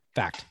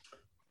 Fact.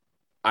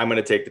 I'm going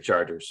to take the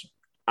Chargers.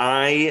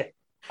 I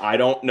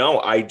don't know.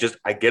 I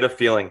get a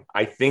feeling.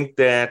 I think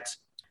that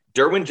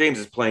Derwin James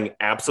is playing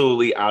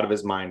absolutely out of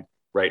his mind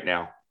right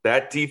now.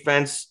 That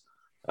defense,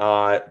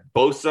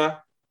 Bosa,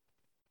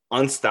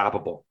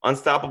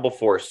 unstoppable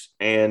force.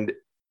 And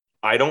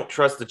I don't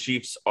trust the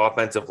Chiefs'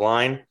 offensive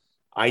line.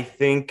 I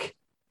think,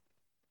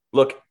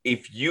 look,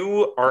 if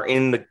you are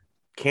in the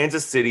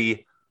Kansas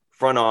City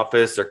front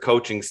office or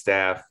coaching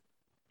staff,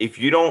 if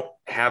you don't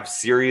have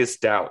serious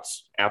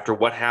doubts after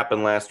what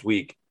happened last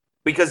week,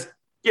 because,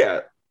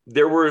 yeah,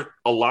 there were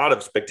a lot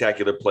of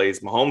spectacular plays.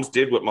 Mahomes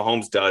did what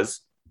Mahomes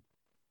does,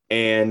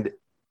 and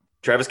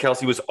Travis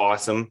Kelce was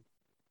awesome.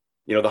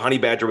 You know, the Honey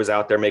Badger was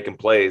out there making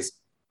plays.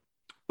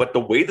 But the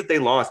way that they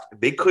lost,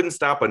 they couldn't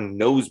stop a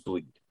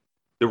nosebleed.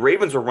 The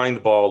Ravens were running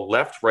the ball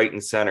left, right,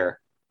 and center,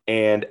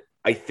 and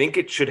I think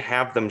it should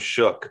have them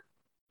shook.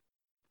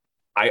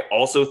 I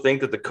also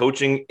think that the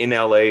coaching in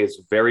LA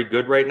is very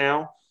good right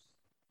now.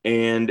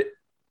 And,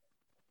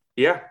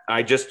 yeah,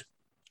 I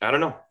don't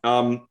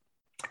know.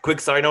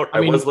 Quick side note,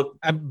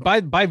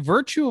 by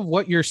virtue of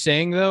what you're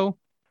saying, though,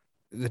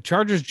 the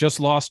Chargers just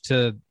lost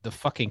to the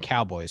fucking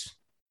Cowboys.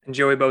 And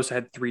Joey Bosa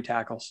had 3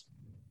 tackles.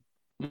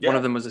 Yeah. One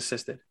of them was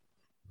assisted.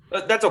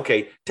 That's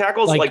okay.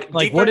 Tackles like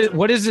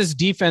what is this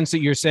defense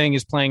that you're saying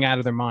is playing out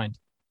of their mind?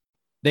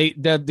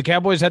 The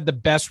Cowboys had the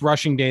best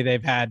rushing day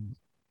they've had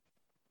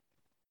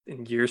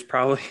in years,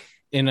 probably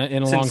in a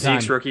since long time.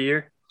 Zeke's rookie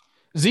year.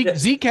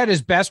 Zeke had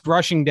his best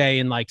rushing day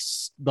in like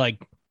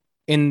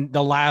in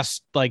the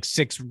last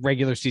 6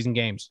 regular season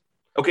games.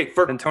 Okay,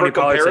 for Tony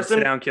Pollard said,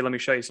 "Sit down, kid. Let me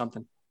show you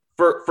something."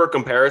 For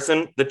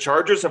comparison, the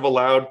Chargers have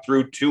allowed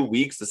through 2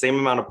 weeks the same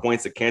amount of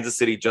points that Kansas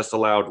City just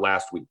allowed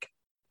last week.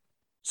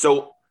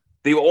 So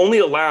they only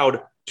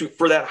allowed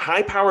for that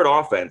high-powered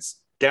offense.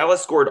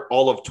 Dallas scored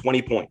all of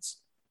 20 points.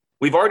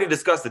 We've already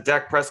discussed that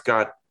Dak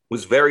Prescott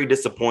was very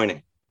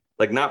disappointing,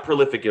 not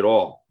prolific at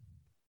all.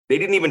 They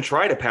didn't even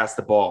try to pass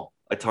the ball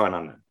a ton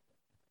on them.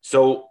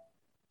 So,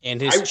 and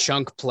his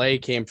chunk play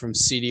came from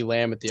CeeDee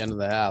Lamb at the end of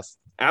the half.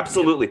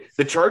 Absolutely.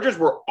 The Chargers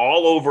were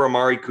all over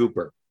Amari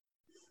Cooper.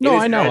 No,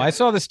 I know. I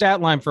saw the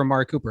stat line for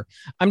Amari Cooper.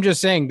 I'm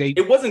just saying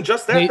it wasn't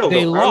just that.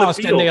 They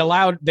lost and they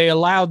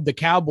allowed the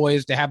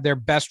Cowboys to have their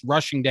best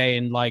rushing day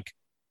in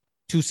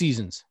 2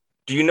 seasons.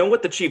 Do you know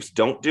what the Chiefs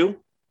don't do?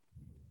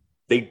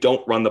 They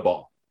don't run the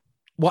ball.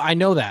 Well, I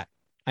know that.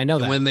 And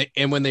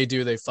when they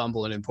do, they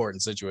fumble in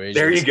important situations.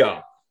 There you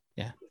go.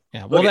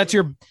 Yeah. Well, that's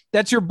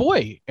your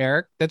boy,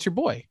 Eric. That's your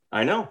boy.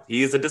 I know.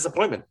 He is a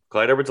disappointment.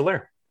 Clyde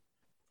Edwards-Helaire.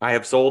 I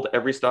have sold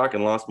every stock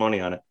and lost money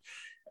on it.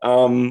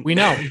 We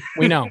know.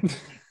 We know.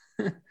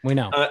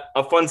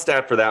 A fun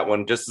stat for that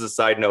one, just as a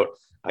side note,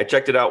 I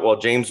checked it out while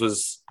James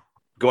was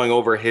going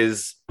over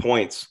his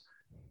points.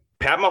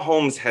 Pat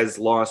Mahomes has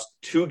lost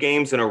 2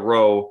 games in a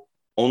row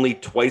only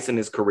twice in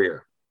his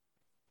career.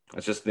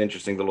 That's just an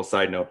interesting little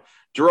side note.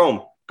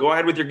 Jerome, go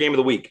ahead with your game of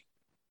the week.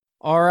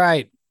 All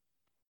right.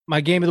 My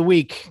game of the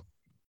week.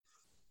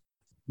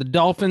 The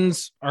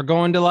Dolphins are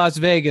going to Las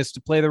Vegas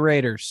to play the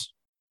Raiders.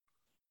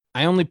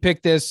 I only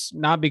picked this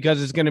not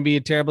because it's going to be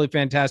a terribly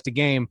fantastic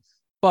game,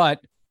 but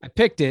I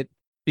picked it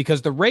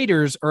because the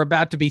Raiders are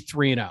about to be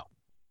 3-0.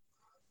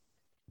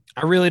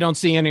 I really don't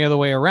see any other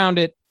way around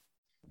it.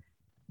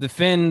 The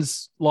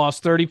Finns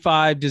lost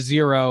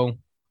 35-0,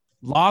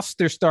 lost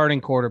their starting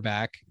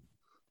quarterback.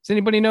 Does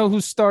anybody know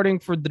who's starting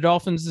for the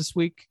Dolphins this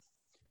week?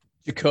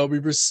 Jacoby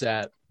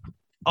Brissett.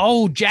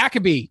 Oh,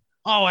 Jacoby.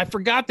 Oh, I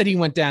forgot that he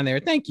went down there.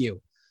 Thank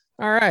you.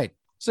 All right.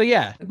 So,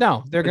 yeah,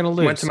 no, they're going to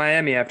lose. Went to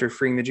Miami after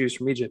freeing the Jews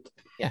from Egypt.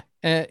 Yeah.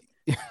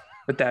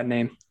 With that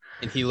name.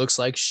 And he looks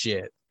like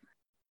shit.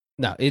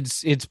 No,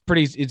 it's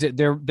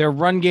their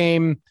run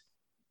game,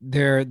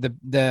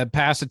 the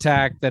pass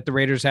attack that the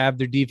Raiders have,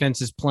 their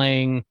defense is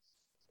playing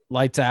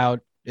lights out.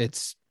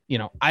 It's,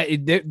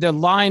 the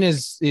line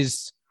is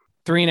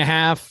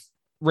 3.5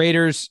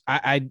 Raiders.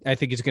 I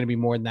think it's going to be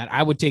more than that.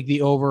 I would take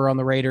the over on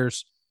the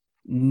Raiders.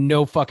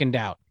 No fucking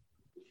doubt.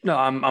 No,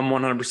 I'm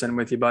 100%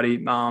 with you,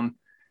 buddy.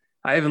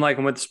 I even like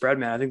them with the spread,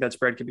 man. I think that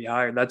spread could be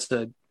higher. That's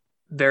a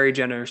very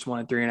generous one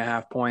at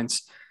 3.5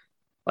 points.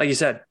 Like you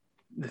said,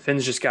 the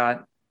Finns just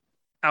got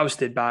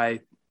ousted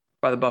by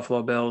the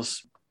Buffalo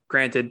Bills.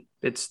 Granted,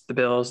 it's the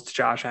Bills, it's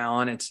Josh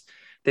Allen.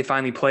 They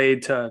finally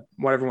played to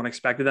what everyone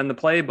expected them to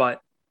play, but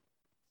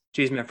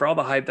geez, man, for all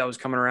the hype that was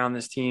coming around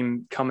this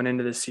team coming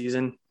into this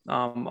season, a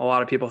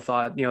lot of people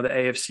thought, the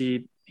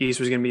AFC East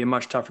was going to be a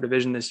much tougher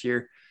division this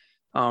year,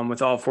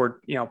 with all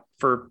 4,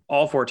 for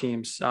all 4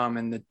 teams.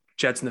 And the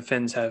Jets and the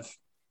Finns have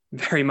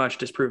very much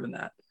disproven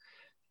that.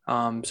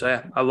 So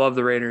yeah, I love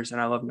the Raiders and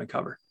I love them to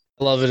cover.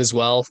 I love it as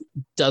well.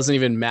 Doesn't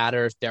even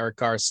matter if Derek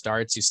Carr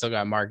starts. You still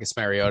got Marcus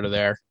Mariota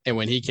there. And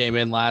when he came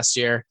in last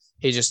year,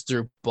 he just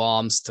threw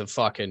bombs to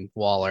fucking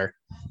Waller.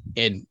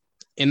 And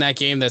in that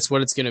game, that's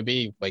what it's going to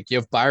be. You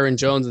have Byron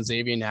Jones and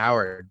Xavier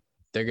Howard.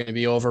 They're going to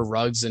be over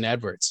Ruggs and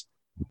Edwards.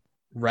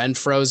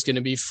 Renfro's going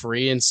to be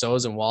free, and so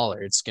is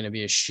Waller. It's going to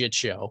be a shit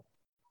show.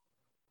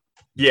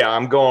 Yeah,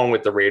 I'm going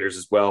with the Raiders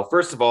as well.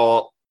 First of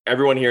all,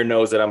 everyone here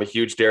knows that I'm a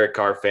huge Derek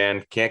Carr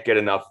fan. Can't get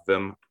enough of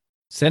him.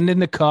 Send in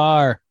the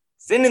car.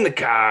 Send in the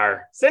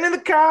car. Send in the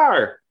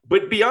car.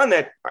 But beyond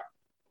that,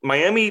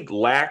 Miami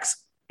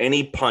lacks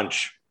any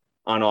punch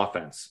on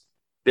offense.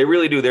 They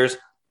really do.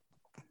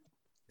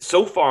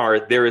 So far,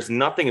 there is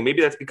nothing, and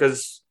maybe that's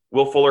because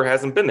Will Fuller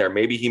hasn't been there.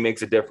 Maybe he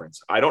makes a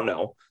difference. I don't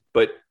know.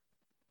 But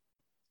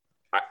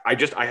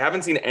I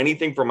haven't seen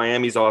anything from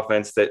Miami's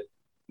offense that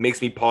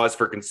makes me pause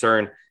for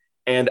concern.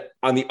 And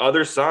on the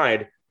other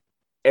side,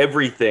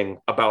 everything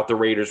about the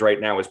Raiders right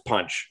now is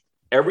punch.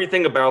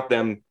 Everything about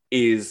them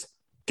is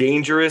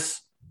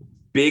dangerous,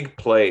 big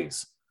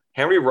plays.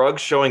 Henry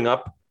Ruggs showing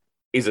up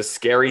is a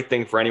scary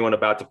thing for anyone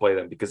about to play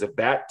them, because if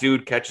that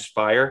dude catches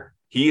fire,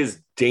 he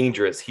is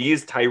dangerous. He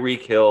is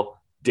Tyreek Hill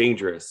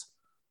dangerous.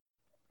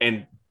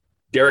 And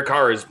Derek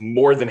Carr is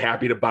more than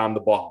happy to bomb the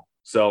ball.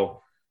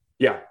 So,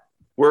 yeah,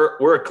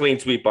 we're a clean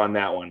sweep on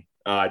that one.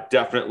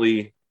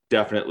 Definitely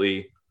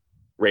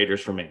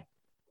Raiders for me.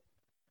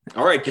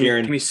 All right,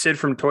 Kieran. Can we Sid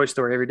from Toy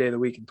Story every day of the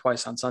week and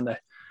twice on Sunday?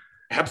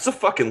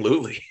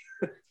 Abso-fucking-lutely.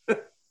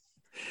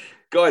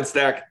 Go ahead,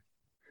 Stack.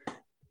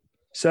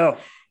 So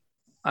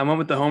I went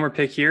with the homer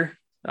pick here.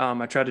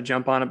 I tried to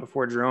jump on it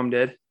before Jerome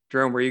did.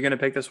 Jerome, were you going to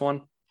pick this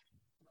one?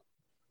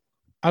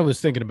 I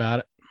was thinking about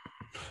it.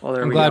 Well,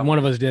 I'm glad one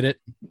of us did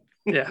it.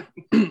 Yeah.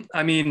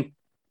 I mean,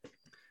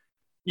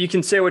 you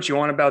can say what you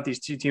want about these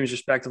two teams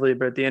respectively,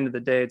 but at the end of the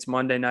day, it's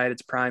Monday night.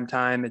 It's prime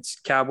time. It's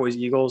Cowboys,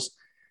 Eagles.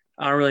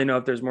 I don't really know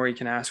if there's more you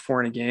can ask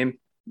for in a game.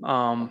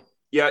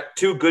 Yeah,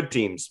 two good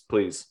teams,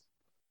 please.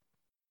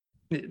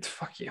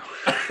 Fuck you.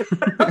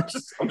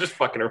 I'm just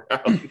fucking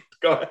around.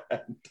 Go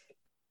ahead.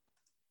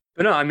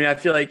 But no, I mean, I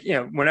feel like,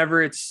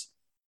 whenever it's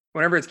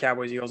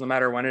Cowboys, Eagles, no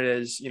matter when it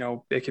is,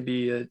 it could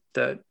be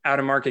the out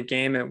of market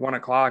game at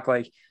 1:00.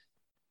 Like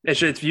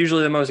it's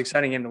usually the most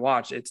exciting game to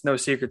watch. It's no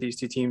secret these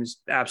two teams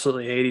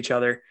absolutely hate each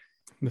other.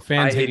 The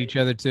fans hate each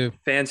other too.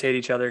 Fans hate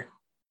each other.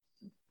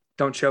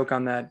 Don't choke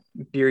on that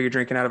beer you're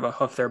drinking out of a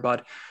hoof there,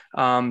 bud.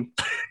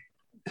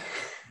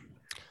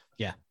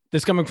 Yeah.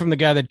 This coming from the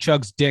guy that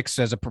chugs dicks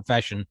as a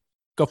profession.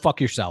 Go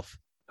fuck yourself.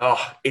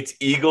 Oh, it's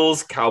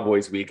Eagles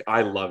Cowboys week.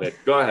 I love it.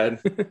 Go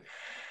ahead.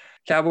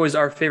 Cowboys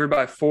are favored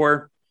by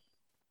 4.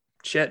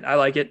 Shit, I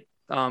like it.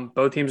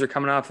 Both teams are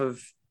coming off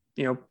of,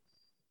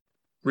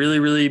 really,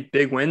 really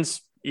big wins.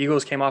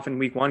 Eagles came off in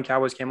week 1.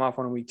 Cowboys came off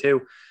one in week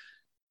 2.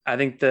 I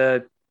think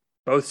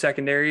both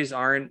secondaries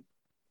aren't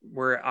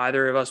where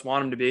either of us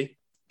want them to be,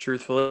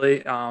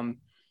 truthfully. I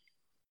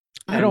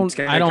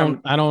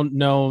don't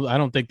know. I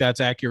don't think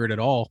that's accurate at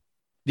all.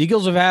 The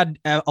Eagles have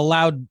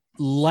allowed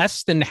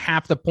less than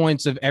half the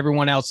points of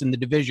everyone else in the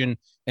division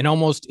and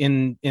almost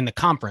in the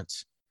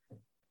conference.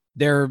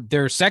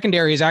 Their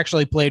secondary has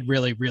actually played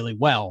really, really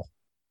well.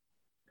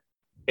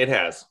 It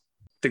has.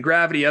 The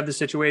gravity of the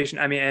situation.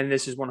 I mean, and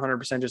this is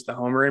 100% just the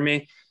homer in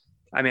me.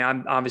 I mean,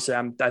 I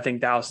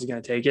think Dallas is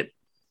going to take it.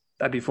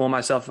 I'd be fooling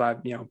myself if I,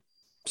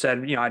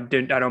 said, I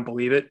don't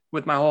believe it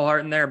with my whole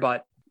heart in there,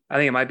 but I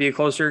think it might be a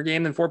closer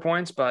game than 4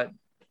 points, but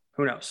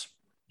who knows?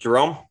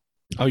 Jerome?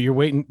 Oh, you're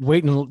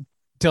waiting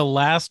till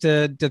last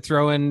to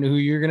throw in who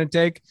you're going to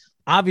take?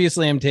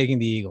 Obviously, I'm taking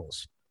the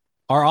Eagles.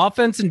 Our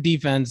offense and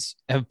defense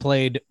have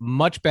played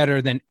much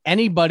better than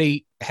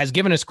anybody has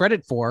given us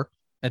credit for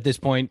at this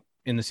point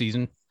in the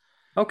season.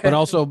 Okay. But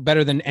also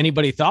better than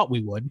anybody thought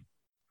we would.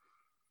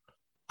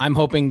 I'm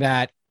hoping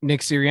that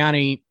Nick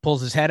Sirianni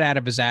pulls his head out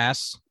of his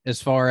ass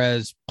as far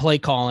as play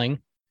calling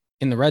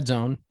in the red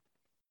zone.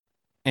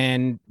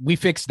 And we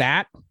fix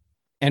that,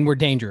 and we're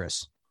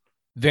dangerous.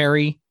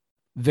 Very,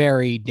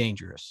 very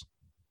dangerous.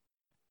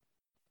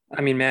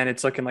 I mean, man,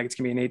 it's looking like it's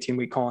going to be an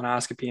 18-week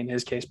colonoscopy in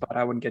his case, but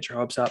I wouldn't get your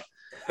hopes up.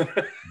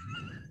 That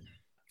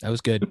was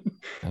good.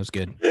 I'll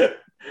give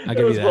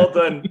you that. Well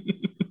done.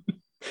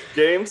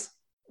 James?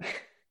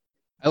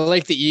 I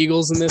like the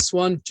Eagles in this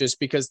one just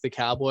because the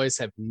Cowboys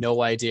have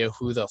no idea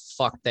who the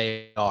fuck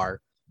they are.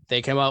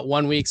 They come out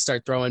one week,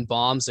 start throwing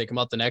bombs. They come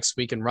out the next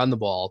week and run the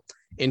ball.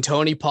 And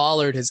Tony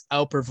Pollard has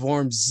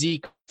outperformed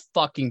Zeke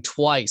fucking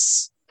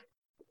twice.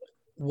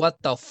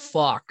 What the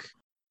fuck?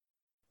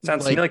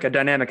 Sounds to me like a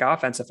dynamic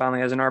offense that finally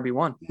has an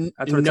RB1.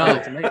 That's what it no,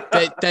 sounds like to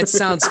me. That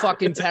sounds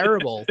fucking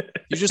terrible.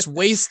 You just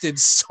wasted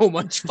so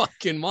much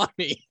fucking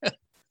money.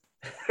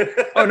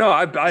 Oh, no,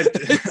 I'm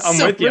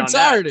so with you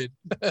retarded.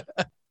 on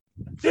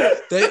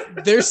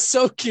that. They're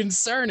so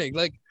concerning.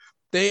 Like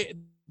they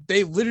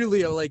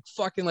literally are like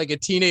fucking like a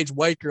teenage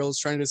white girl is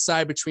trying to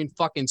decide between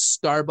fucking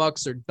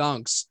Starbucks or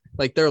Dunks.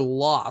 Like they're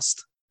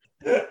lost.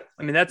 I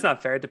mean, that's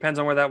not fair. It depends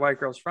on where that white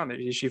girl's from.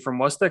 Is she from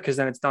Worcester? Because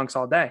then it's Dunks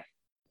all day.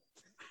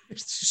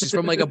 She's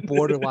from like a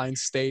borderline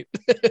state.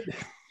 Did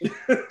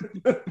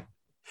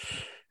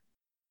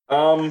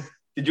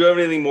you have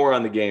anything more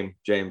on the game,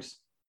 James?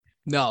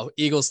 No,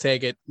 Eagles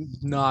take it.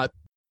 Not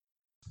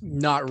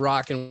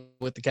rocking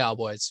with the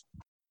Cowboys.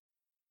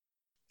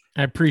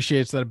 I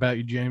appreciate that about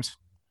you, James.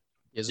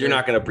 Yes, You're sir.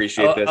 not going to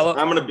appreciate this.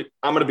 I'm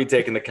going to be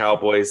taking the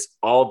Cowboys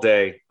all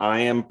day. I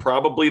am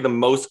probably the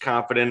most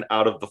confident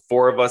out of the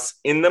four of us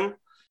in them.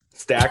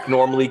 Stack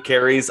normally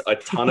carries a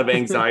ton of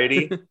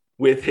anxiety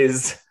with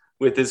his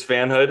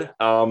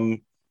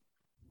fanhood.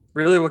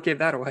 Really, what gave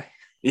that away?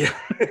 Yeah,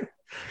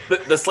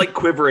 the slight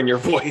quiver in your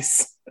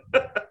voice.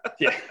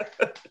 Yeah.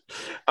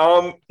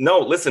 No,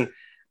 listen.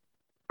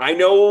 I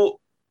know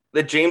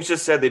that James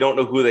just said they don't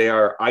know who they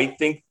are. I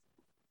think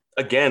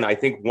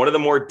one of the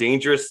more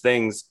dangerous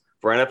things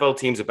for NFL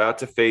teams about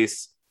to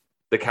face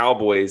the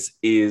Cowboys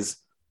is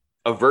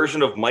a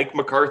version of Mike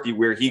McCarthy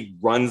where he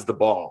runs the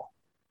ball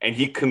and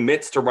he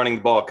commits to running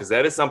the ball, because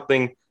that is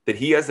something that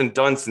he hasn't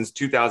done since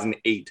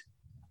 2008.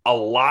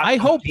 I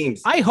hope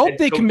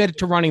they commit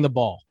to running the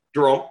ball.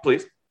 Jerome,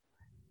 please.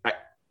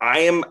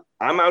 I'm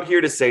out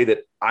here to say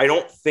that I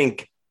don't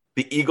think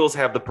the Eagles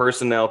have the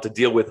personnel to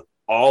deal with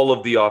all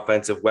of the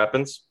offensive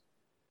weapons.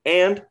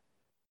 And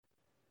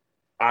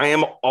I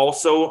am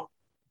also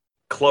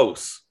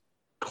close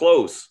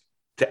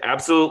to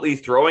absolutely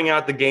throwing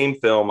out the game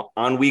film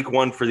on week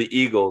 1 for the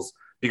Eagles,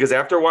 because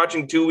after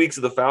watching 2 weeks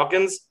of the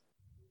Falcons,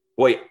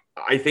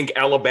 I think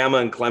Alabama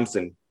and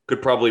Clemson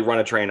could probably run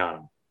a train on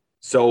them.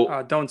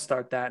 So don't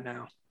start that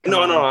now.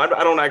 No, I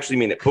don't actually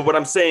mean it. But what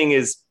I'm saying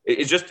is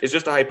it's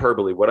just a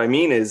hyperbole. What I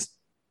mean is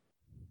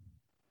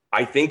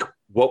I think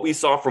what we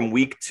saw from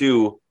week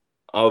 2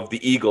 of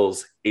the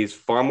Eagles is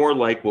far more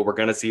like what we're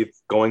going to see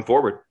going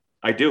forward.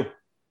 I do.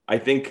 I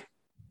think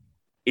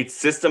it's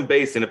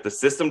system-based, and if the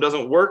system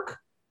doesn't work,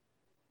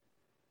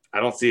 I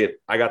don't see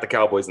it. I got the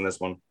Cowboys in this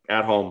one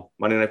at home,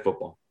 Monday Night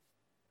Football.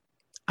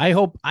 I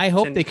hope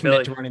they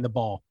commit to running the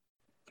ball.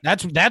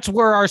 That's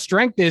where our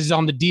strength is,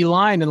 on the D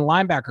line and the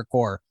linebacker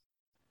core.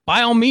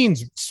 By all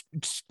means,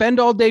 spend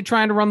all day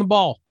trying to run the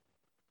ball.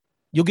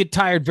 You'll get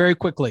tired very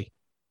quickly.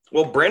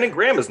 Well, Brandon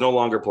Graham is no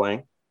longer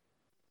playing.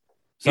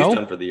 He's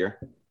done for the year.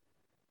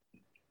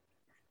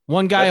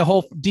 One guy a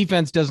whole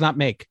defense does not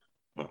make.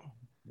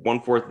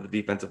 1/4 of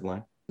the defensive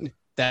line.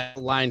 That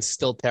line's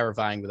still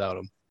terrifying without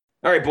him.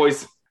 All right,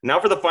 boys. Now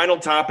for the final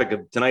topic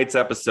of tonight's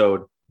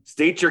episode.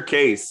 State your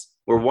case,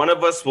 where one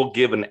of us will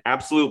give an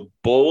absolute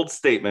bold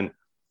statement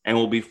and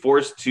will be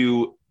forced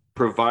to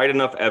provide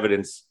enough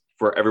evidence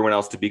for everyone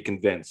else to be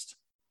convinced.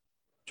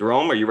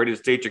 Jerome, are you ready to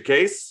state your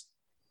case?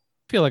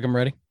 Feel like I'm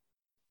ready.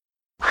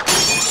 Now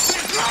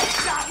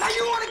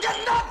you want to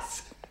get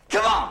nuts?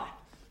 Come on,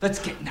 let's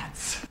get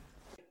nuts.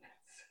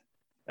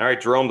 All right,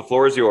 Jerome, the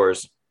floor is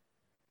yours.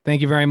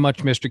 Thank you very much,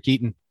 Mr.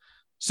 Keaton.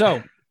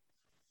 So,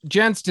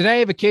 gents, today I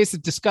have a case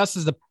that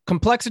discusses the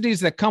complexities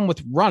that come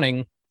with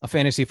running a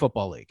fantasy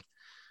football league.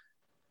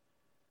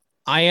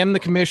 I am the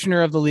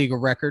commissioner of the league of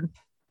record,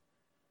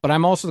 but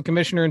I'm also the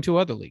commissioner in 2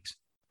 other leagues.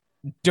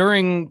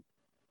 During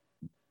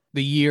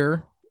the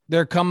year,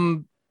 there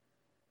come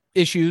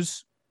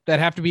issues that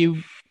have to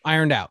be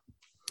ironed out.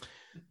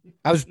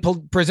 I was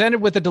presented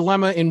with a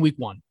dilemma in week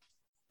 1.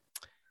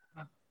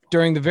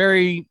 During the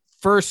very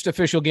first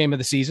official game of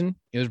the season,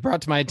 it was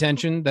brought to my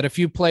attention that a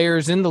few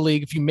players in the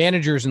league, a few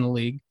managers in the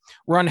league,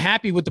 were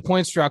unhappy with the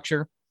point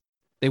structure.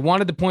 They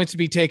wanted the points to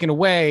be taken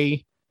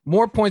away,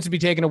 more points to be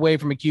taken away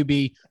from a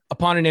QB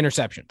upon an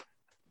interception.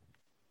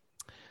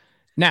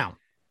 Now,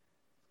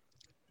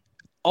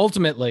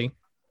 ultimately,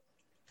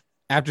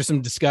 after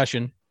some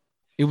discussion,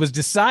 it was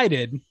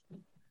decided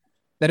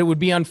that it would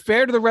be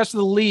unfair to the rest of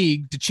the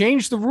league to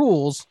change the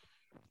rules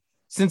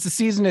since the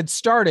season had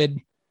started,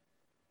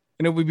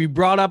 and it would be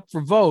brought up for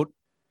vote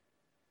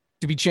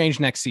to be changed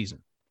next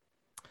season.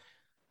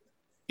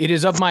 It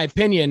is of my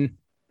opinion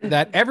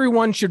that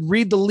everyone should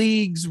read the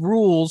league's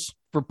rules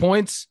for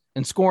points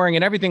and scoring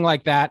and everything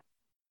like that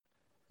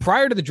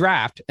prior to the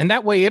draft. And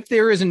that way, if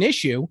there is an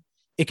issue,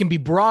 it can be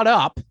brought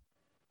up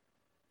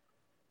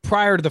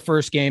prior to the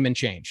first game and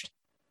changed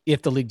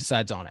if the league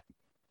decides on it.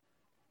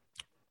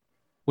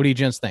 What do you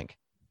gents think?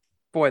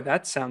 Boy,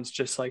 that sounds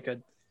just like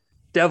a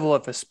devil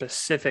of a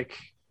specific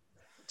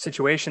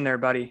situation there,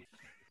 buddy.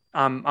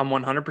 I'm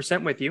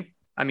 100% with you.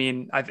 I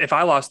mean, if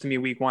I lost to me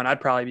week 1,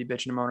 I'd probably be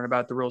bitching and moaning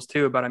about the rules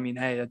too. But I mean,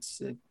 hey,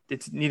 it's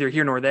neither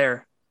here nor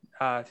there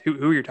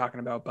who you're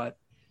talking about. But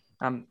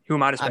who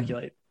am I to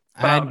speculate?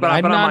 I'm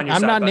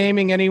not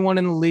naming anyone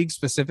in the league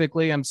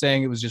specifically. I'm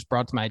saying it was just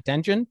brought to my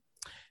attention,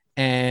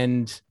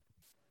 and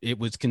it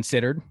was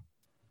considered,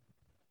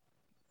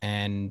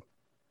 and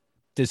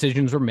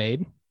decisions were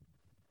made.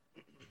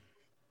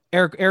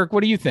 Eric,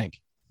 what do you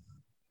think?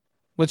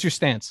 What's your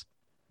stance?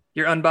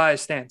 Your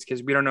unbiased stance,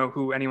 because we don't know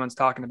who anyone's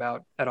talking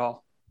about at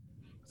all.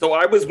 So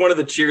I was one of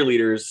the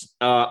cheerleaders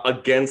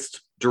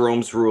against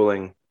Jerome's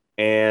ruling,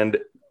 and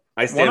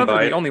I stand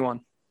by it. The only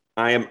one.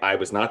 I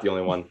was not the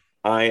only one.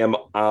 I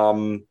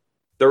am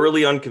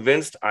thoroughly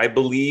unconvinced. I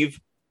believe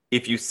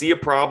if you see a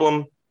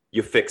problem,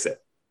 you fix it.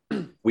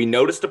 We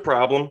noticed a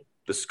problem.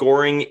 The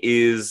scoring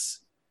is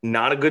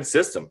not a good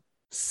system.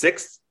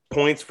 6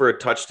 points for a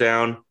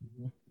touchdown,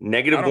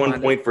 -1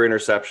 point for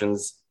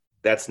interceptions.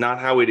 That's not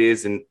how it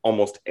is in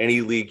almost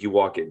any league you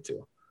walk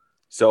into.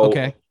 So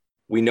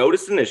we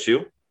noticed an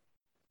issue.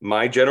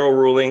 My general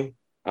ruling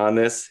on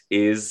this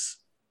is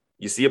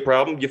You see a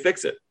problem, you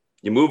fix it.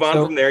 You move on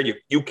from there.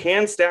 You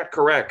can stat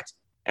correct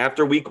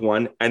after week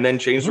 1 and then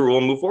change the rule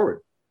and move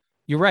forward.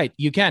 You're right.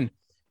 You can.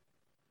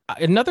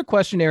 Another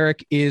question,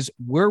 Eric, is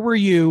where were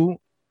you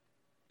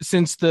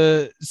since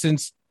the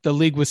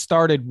league was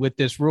started with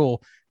this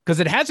rule? Because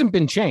it hasn't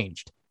been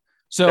changed.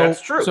 So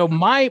that's true. So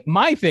my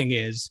thing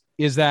is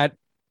that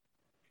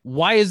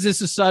why is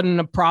this a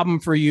sudden problem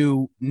for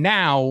you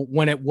now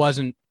when it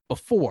wasn't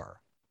before?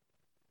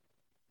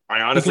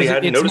 I honestly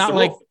hadn't noticed the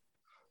rule.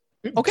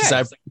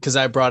 Okay. Because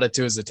I brought it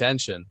to his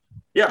attention.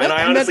 Yeah,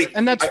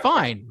 and that's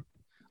fine.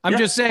 I'm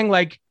just saying,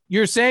 like,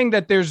 you're saying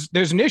that there's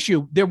an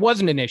issue. There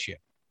wasn't an issue.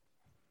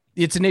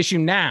 It's an issue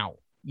now.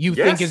 You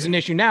think it's an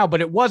issue now,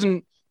 but it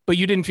wasn't. But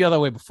you didn't feel that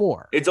way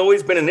before. It's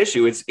always been an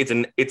issue. It's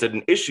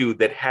an issue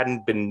that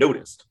hadn't been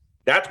noticed.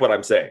 That's what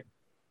I'm saying.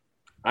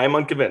 I'm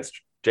unconvinced.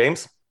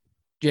 James,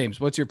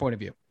 what's your point of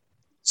view?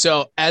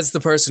 So, as the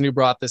person who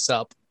brought this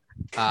up,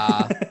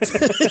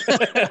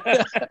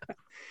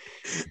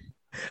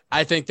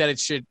 I think that it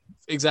should,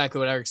 exactly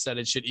what Eric said,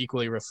 it should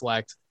equally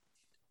reflect.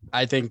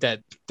 I think that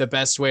the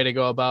best way to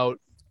go about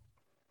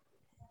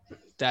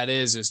that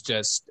is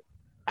just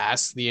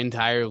ask the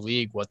entire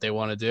league what they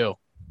want to do.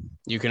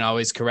 You can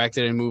always correct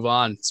it and move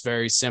on. It's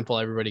very simple.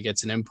 Everybody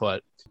gets an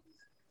input.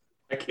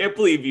 I can't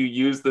believe you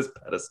use this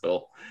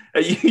pedestal.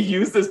 You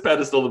use this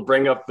pedestal to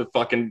bring up the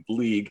fucking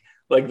league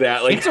like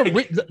that. Like,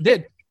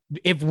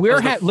 if we're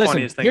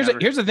listen,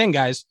 here's the thing,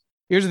 guys.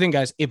 Here's the thing,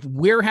 guys. If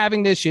we're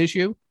having this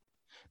issue,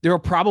 there are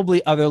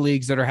probably other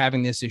leagues that are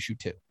having this issue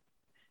too.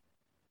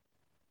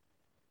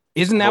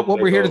 Isn't that what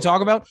we're here to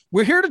talk about?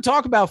 We're here to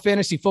talk about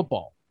fantasy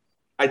football.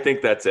 I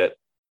think that's it.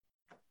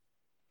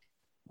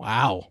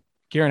 Wow.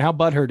 Kieran, how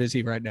butthurt is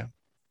he right now?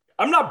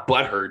 I'm not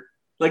butthurt.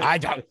 Like, I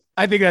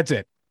think that's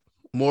it.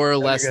 More or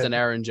less than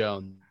Aaron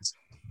Jones.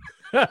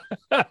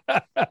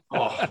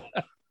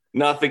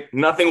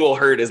 Nothing will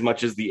hurt as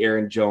much as the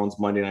Aaron Jones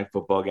Monday Night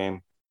Football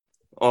game.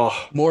 All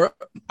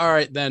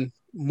right, then.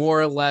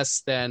 More or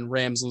less than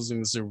Rams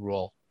losing the Super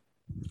Bowl.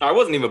 I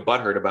wasn't even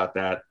butthurt about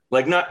that.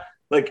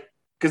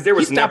 Because there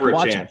was never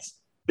a chance.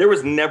 There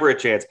was never a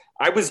chance.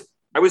 I was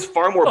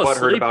far more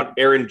butthurt about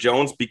Aaron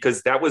Jones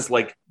because that was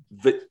like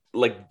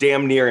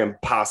damn near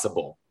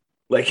impossible.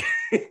 Like,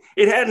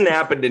 it hadn't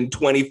happened in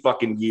 20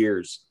 fucking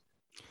years.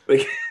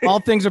 Like,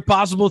 all things are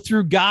possible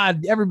through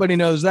God. Everybody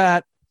knows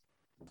that.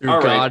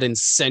 Through God and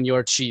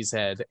Senor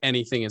Cheesehead,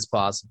 anything is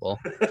possible.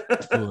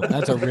 Ooh,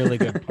 that's a really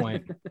good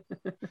point.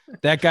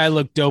 That guy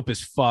looked dope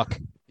as fuck.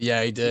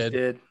 Yeah, he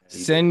did.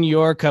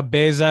 Senor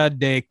Cabeza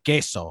de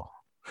Queso.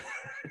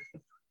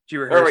 Did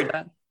you rehearse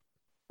that?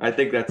 I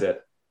think that's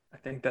it. I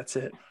think that's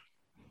it.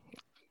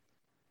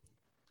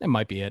 That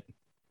might be it.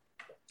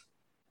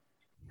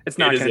 It's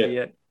not going to be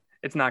it.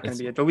 It's not going to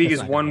be it. The league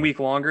is 1 week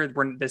longer.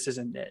 This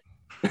isn't it.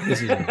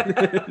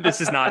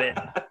 This is not it.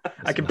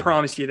 I can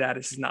promise you that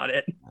this is not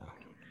it.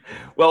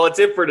 Well, it's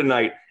it for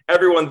tonight.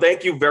 Everyone,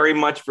 thank you very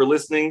much for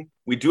listening.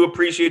 We do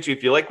appreciate you.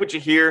 If you like what you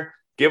hear,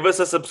 give us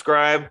a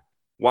subscribe,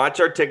 watch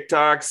our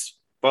TikToks,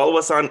 follow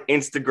us on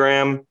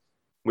Instagram.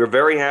 We're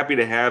very happy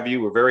to have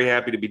you. We're very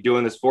happy to be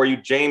doing this for you.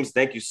 James,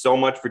 thank you so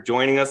much for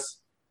joining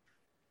us.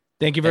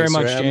 Thank you very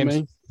much,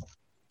 James.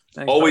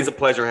 Always a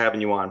pleasure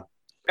having you on.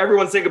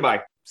 Everyone say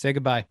goodbye. Say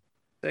goodbye.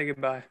 Say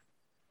goodbye.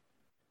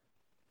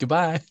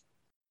 Goodbye.